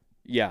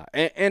 Yeah,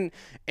 and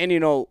you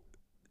know,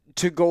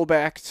 to go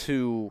back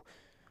to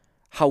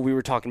how we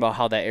were talking about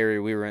how that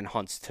area we were in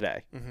hunts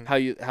today,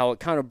 how it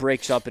kind of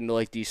breaks up into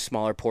like these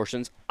smaller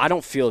portions. I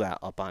don't feel that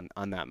up on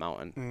that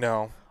mountain.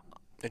 No,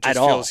 it just At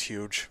all. feels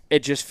huge. It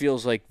just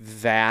feels like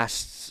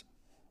vast.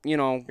 You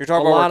know, You're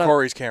talking about where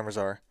Corey's cameras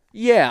are.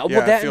 Yeah,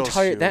 well, it feels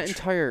that huge.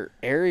 entire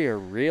area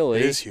really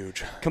It is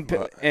huge.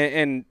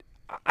 And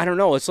I don't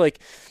know. It's like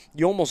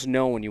you almost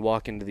know when you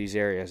walk into these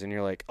areas and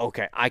you're like,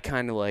 okay, I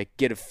kind of like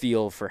get a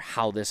feel for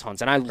how this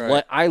hunts. And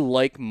I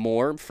like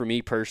more, for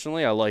me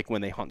personally, I like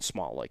when they hunt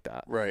small like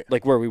that. Right.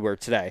 Like where we were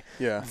today.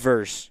 Yeah.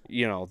 Versus,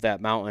 that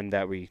mountain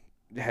that we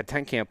had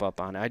tent camp up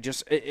on.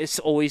 It's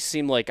always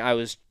seemed like I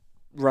was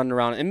running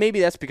around, and maybe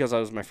that's because I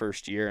was my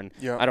first year, and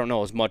Yeah. I didn't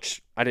know as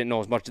much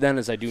then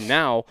as I do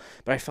now,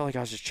 but I felt like I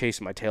was just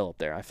chasing my tail up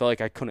there. I felt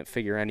like I couldn't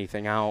figure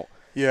anything out.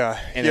 Yeah,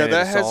 And yeah, then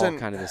that it's all hasn't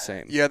kind of the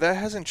same. Yeah, that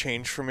hasn't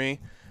changed for me.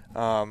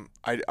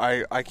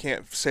 I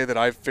can't say that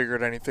I've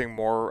figured anything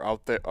more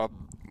out there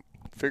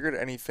figured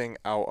anything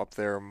out up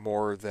there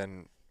more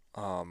than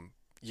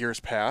years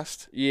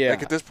past. Yeah.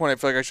 Like at this point, I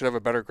feel like I should have a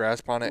better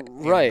grasp on it.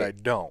 Right. And I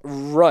don't.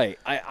 Right.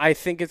 I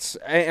think it's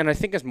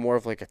more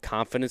of like a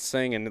confidence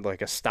thing and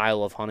like a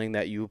style of hunting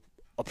that you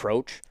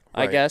approach,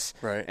 I Right, guess.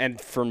 right. And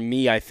for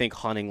me, I think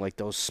hunting like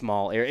those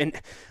small areas,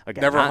 and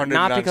again, Never hunted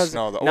not it on because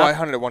snow. Though. not- Well, I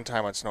hunted it one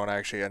time on snow, and I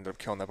actually ended up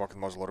killing that buck with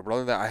the muzzle loader. But other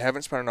than that, I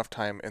haven't spent enough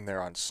time in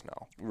there on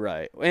snow.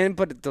 Right.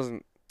 But it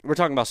doesn't. We're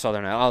talking about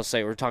southern. I'll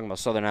say we're talking about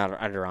southern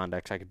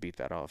Adirondacks. I could beat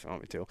that off if you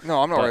want me to.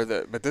 No, I'm not But- worried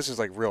that, but this is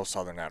like real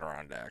southern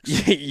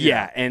Adirondacks.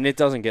 yeah, and it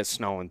doesn't get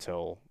snow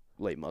until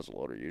late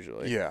muzzleloader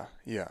usually. Yeah,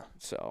 yeah.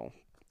 So.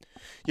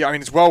 Yeah, I mean,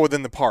 it's well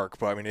within the park,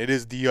 but I mean, it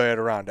is the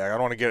Adirondack. I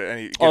don't want to get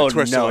it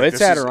twisted. No, like, it's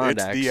this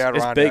Adirondacks. It's the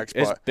Adirondacks.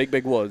 It's but,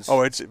 big woods.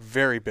 Oh, it's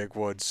very big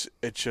woods.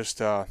 It's just,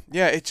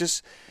 it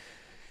just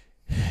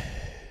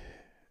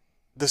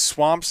the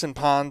swamps and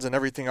ponds and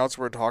everything else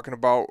we're talking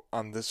about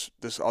on this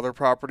other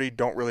property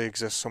don't really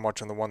exist so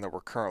much on the one that we're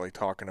currently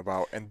talking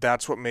about, and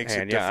that's what makes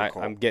it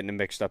difficult. I'm getting it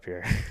mixed up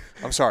here.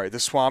 I'm sorry. The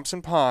swamps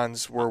and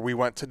ponds where we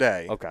went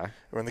today, Okay.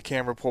 when the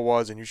camera pull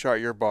was and you shot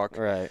your buck,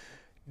 Right.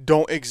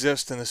 don't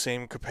exist in the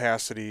same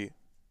capacity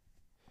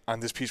on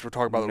this piece we're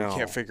talking about that No. we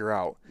can't figure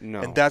out.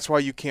 No. And that's why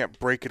you can't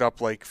break it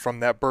up like from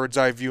that bird's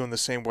eye view in the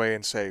same way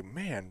and say,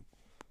 man,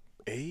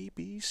 A,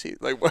 B, C.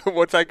 Like,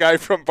 what's that guy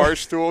from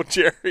Barstool,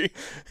 Jerry?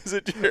 Is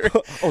it Jerry?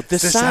 Oh, the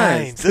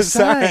signs. The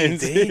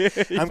signs.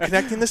 I'm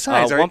connecting the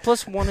signs. 1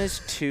 + 1 is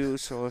 2,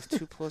 so if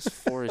 2 +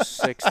 4 is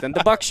 6, then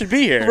the buck should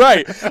be here.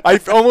 Right. I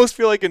almost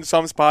feel like in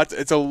some spots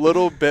it's a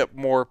little bit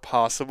more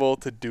possible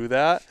to do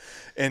that.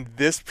 And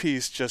this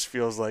piece just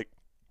feels like,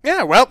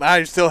 yeah, well,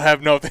 I still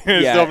have no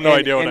idea what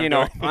I'm doing.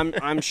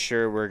 I'm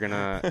sure we're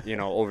gonna,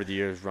 over the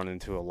years run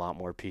into a lot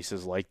more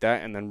pieces like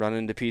that, and then run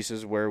into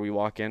pieces where we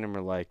walk in and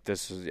we're like,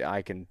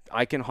 I can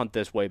hunt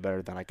this way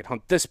better than I can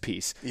hunt this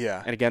piece.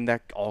 Yeah. And again,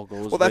 that all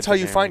goes. Well, that's how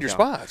you find your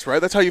spots, right?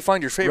 That's how you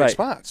find your favorite Right.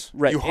 spots.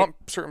 Right. You hunt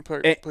certain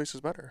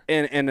places better.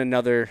 And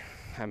another,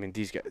 I mean,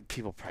 these guys,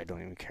 people probably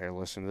don't even care to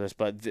listen to this,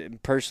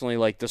 but personally,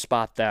 like the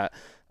spot that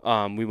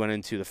we went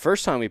into the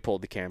first time we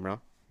pulled the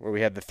camera, where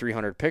we had the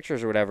 300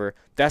 pictures or whatever,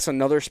 that's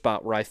another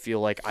spot where I feel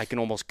like I can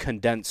almost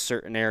condense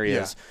certain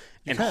areas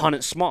and hunt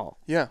it small.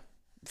 Yeah.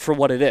 For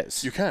what it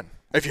is. You can.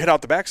 If you hit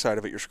out the backside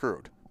of it, you're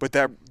screwed. But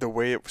the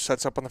way it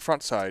sets up on the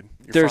front side,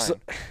 you're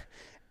fine.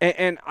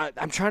 And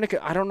I'm trying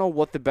to, I don't know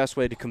what the best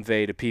way to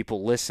convey to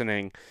people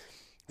listening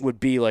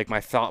would be, like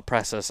my thought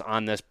process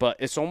on this, but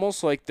it's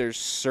almost like there's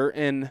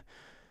certain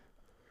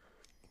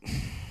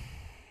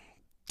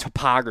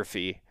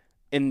topography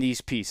in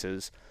these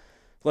pieces.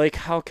 Like,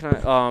 how can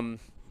I,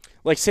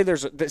 like say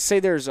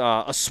there's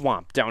a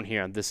swamp down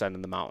here on this end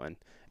of the mountain,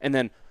 and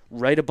then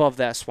right above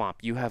that swamp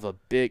you have a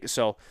big.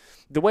 So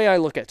the way I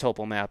look at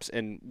topo maps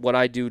and what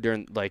I do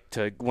during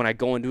when I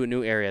go into a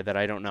new area that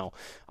I don't know,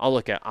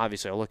 I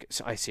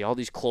see all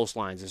these close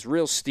lines. It's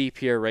real steep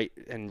here, right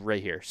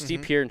here,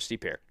 steep here and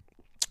steep here,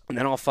 and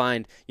then I'll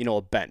find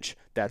a bench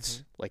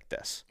that's like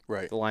this,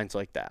 Right. The line's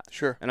like that,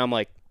 Sure. and I'm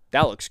like,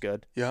 that looks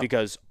good, Yeah.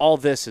 because all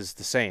this is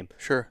the same.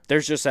 Sure.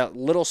 There's just that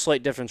little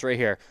slight difference right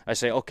here. I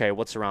say, okay,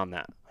 what's around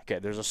that? Okay,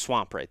 there's a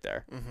swamp right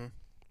there. Mm-hmm.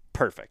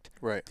 Perfect.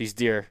 Right. These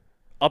deer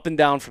up and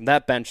down from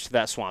that bench to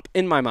that swamp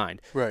in my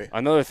mind. Right.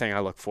 Another thing I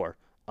look for,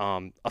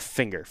 a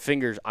finger.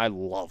 Fingers, I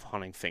love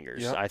hunting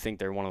fingers. Yep. I think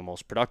they're one of the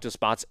most productive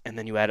spots. And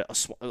then you add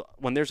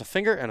when there's a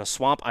finger and a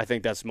swamp, I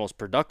think that's the most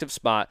productive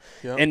spot,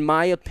 Yep. in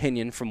my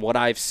opinion, from what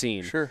I've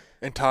seen. Sure.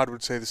 And Todd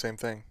would say the same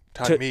thing.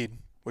 Todd Mead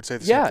would say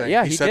the same thing.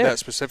 Yeah, he he said did. that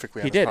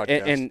specifically on He his did,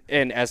 podcast.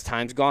 and as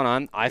time's gone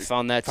on, I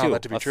found that too.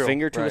 to be a true.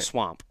 finger to a Right.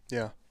 swamp.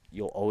 Yeah.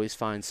 You'll always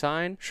find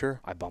sign.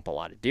 Sure. I bump a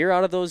lot of deer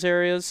out of those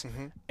areas.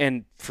 Mm-hmm.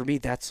 And for me,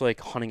 that's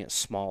like hunting it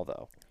small,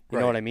 though. You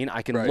know Right. what I mean?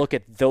 I can Right. look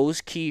at those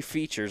key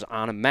features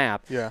on a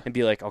map Yeah. and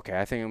be like, okay,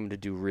 I think I'm going to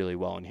do really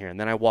well in here. And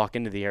then I walk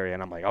into the area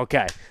and I'm like,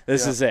 okay,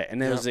 this Yeah. is it.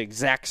 And it Yeah. was the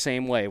exact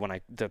same way when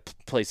the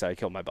place that I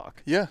killed my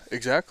buck. Yeah,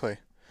 exactly.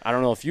 I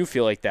don't know if you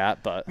feel like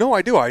that, but No,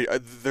 I do.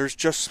 There's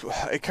just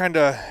it kind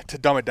of, to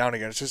dumb it down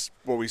again, it's just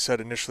what we said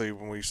initially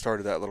when we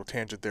started that little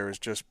tangent there, is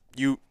just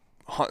you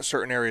hunt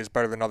certain areas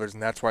better than others,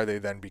 and that's why they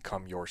then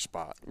become your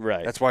spot.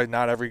 right. That's why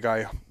not every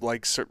guy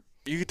likes.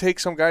 You could take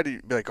some guy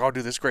to be like, oh,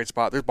 dude, this is a great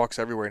spot. There's bucks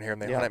everywhere in here,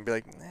 and they hunt it and be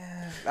like,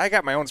 I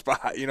got my own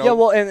spot, you know? Yeah,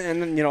 well, and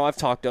then, I've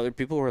talked to other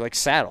people who are like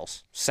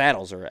saddles.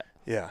 Saddles are it.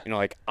 Yeah.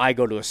 Like I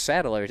go to a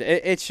saddle area.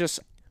 It's just,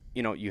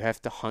 you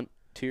have to hunt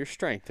to your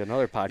strength.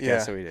 Another podcast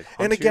Yeah. that we did. Hunt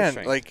And to your again,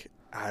 strength. like,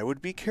 I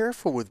would be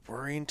careful with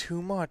worrying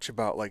too much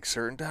about, like,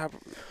 certain type,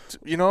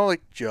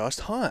 like, just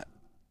hunt.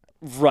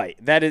 Right.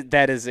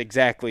 That is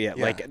exactly it.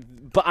 Yeah. Like,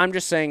 but I'm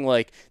just saying,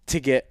 like, to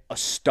get a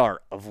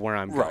start of where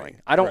I'm Right,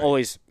 going. I don't right.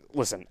 always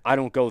listen, I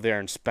don't go there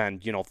and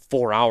spend,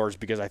 4 hours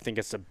because I think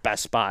it's the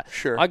best spot.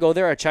 Sure. I go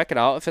there, I check it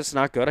out. If it's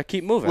not good, I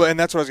keep moving. Well, and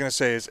that's what I was going to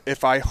say is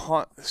if I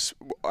hunt,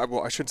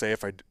 well, I shouldn't say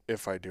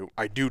if I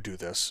do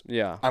this.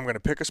 Yeah. I'm going to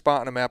pick a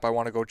spot on a map I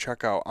want to go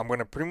check out. I'm going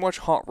to pretty much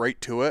hunt right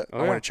to it. I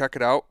yeah. want to check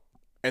it out.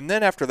 And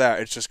then after that,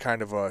 it's just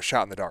kind of a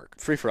shot in the dark.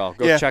 Free for all.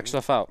 Go check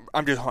stuff out.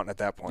 I'm just hunting at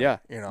that point. Yeah.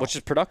 You know. Which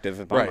is productive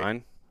in my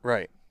mind.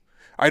 Right.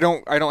 I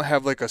don't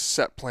have like a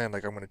set plan.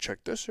 Like I'm going to check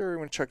this area, I'm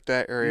going to check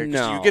that area. 'Cause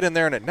No. you get in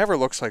there and it never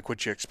looks like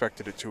what you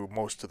expected it to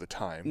most of the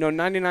time. No,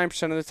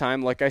 99% of the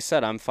time, like I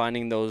said, I'm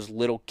finding those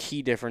little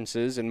key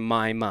differences in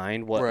my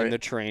mind, in the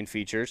terrain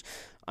features.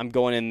 I'm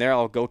going in there,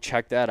 I'll go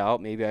check that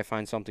out. Maybe I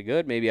find something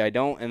good, maybe I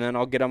don't, and then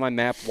I'll get on my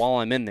map while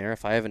I'm in there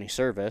if I have any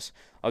service.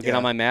 I'll get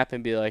on my map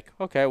and be like,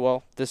 okay,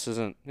 well, this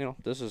isn't,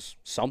 this is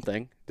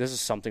something. This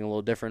is something a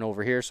little different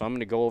over here, so I'm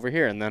going to go over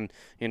here. And then,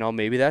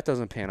 maybe that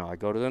doesn't pan out. I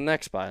go to the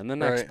next spot and the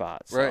next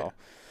spot. So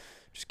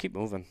just keep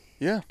moving.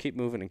 Yeah. Keep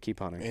moving and keep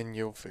hunting. And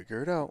you'll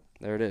figure it out.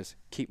 There it is.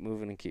 Keep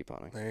moving and keep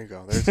hunting. There you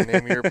go. There's the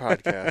name of your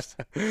podcast.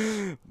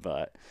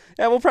 But,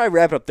 yeah, we'll probably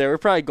wrap up there. We're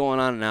probably going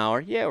on an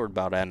hour. Yeah, we're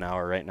about at an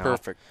hour right now.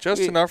 Perfect.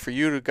 Just enough for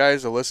you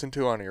guys to listen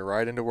to on your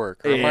ride into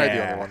work. Or am I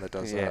the only one that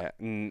does that?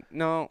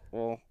 No,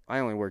 well, I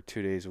only work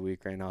 2 days a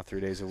week right now, 3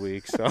 days a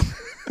week. So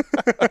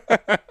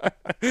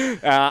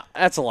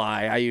that's a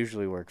lie. I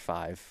usually work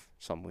 5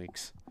 some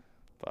weeks.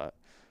 But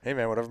hey,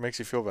 man, whatever makes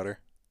you feel better.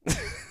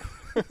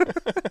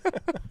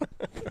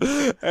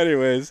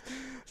 Anyways,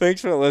 thanks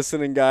for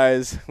listening,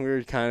 guys. We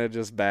were kind of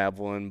just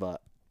babbling,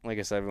 but like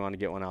I said, we want to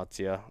get one out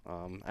to you.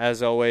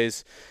 As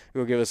always,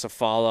 you'll give us a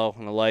follow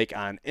and a like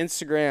on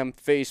Instagram,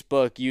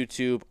 Facebook,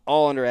 YouTube,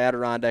 all under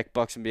Adirondack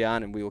Bucks and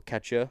Beyond, and we will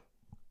catch you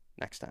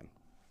next time.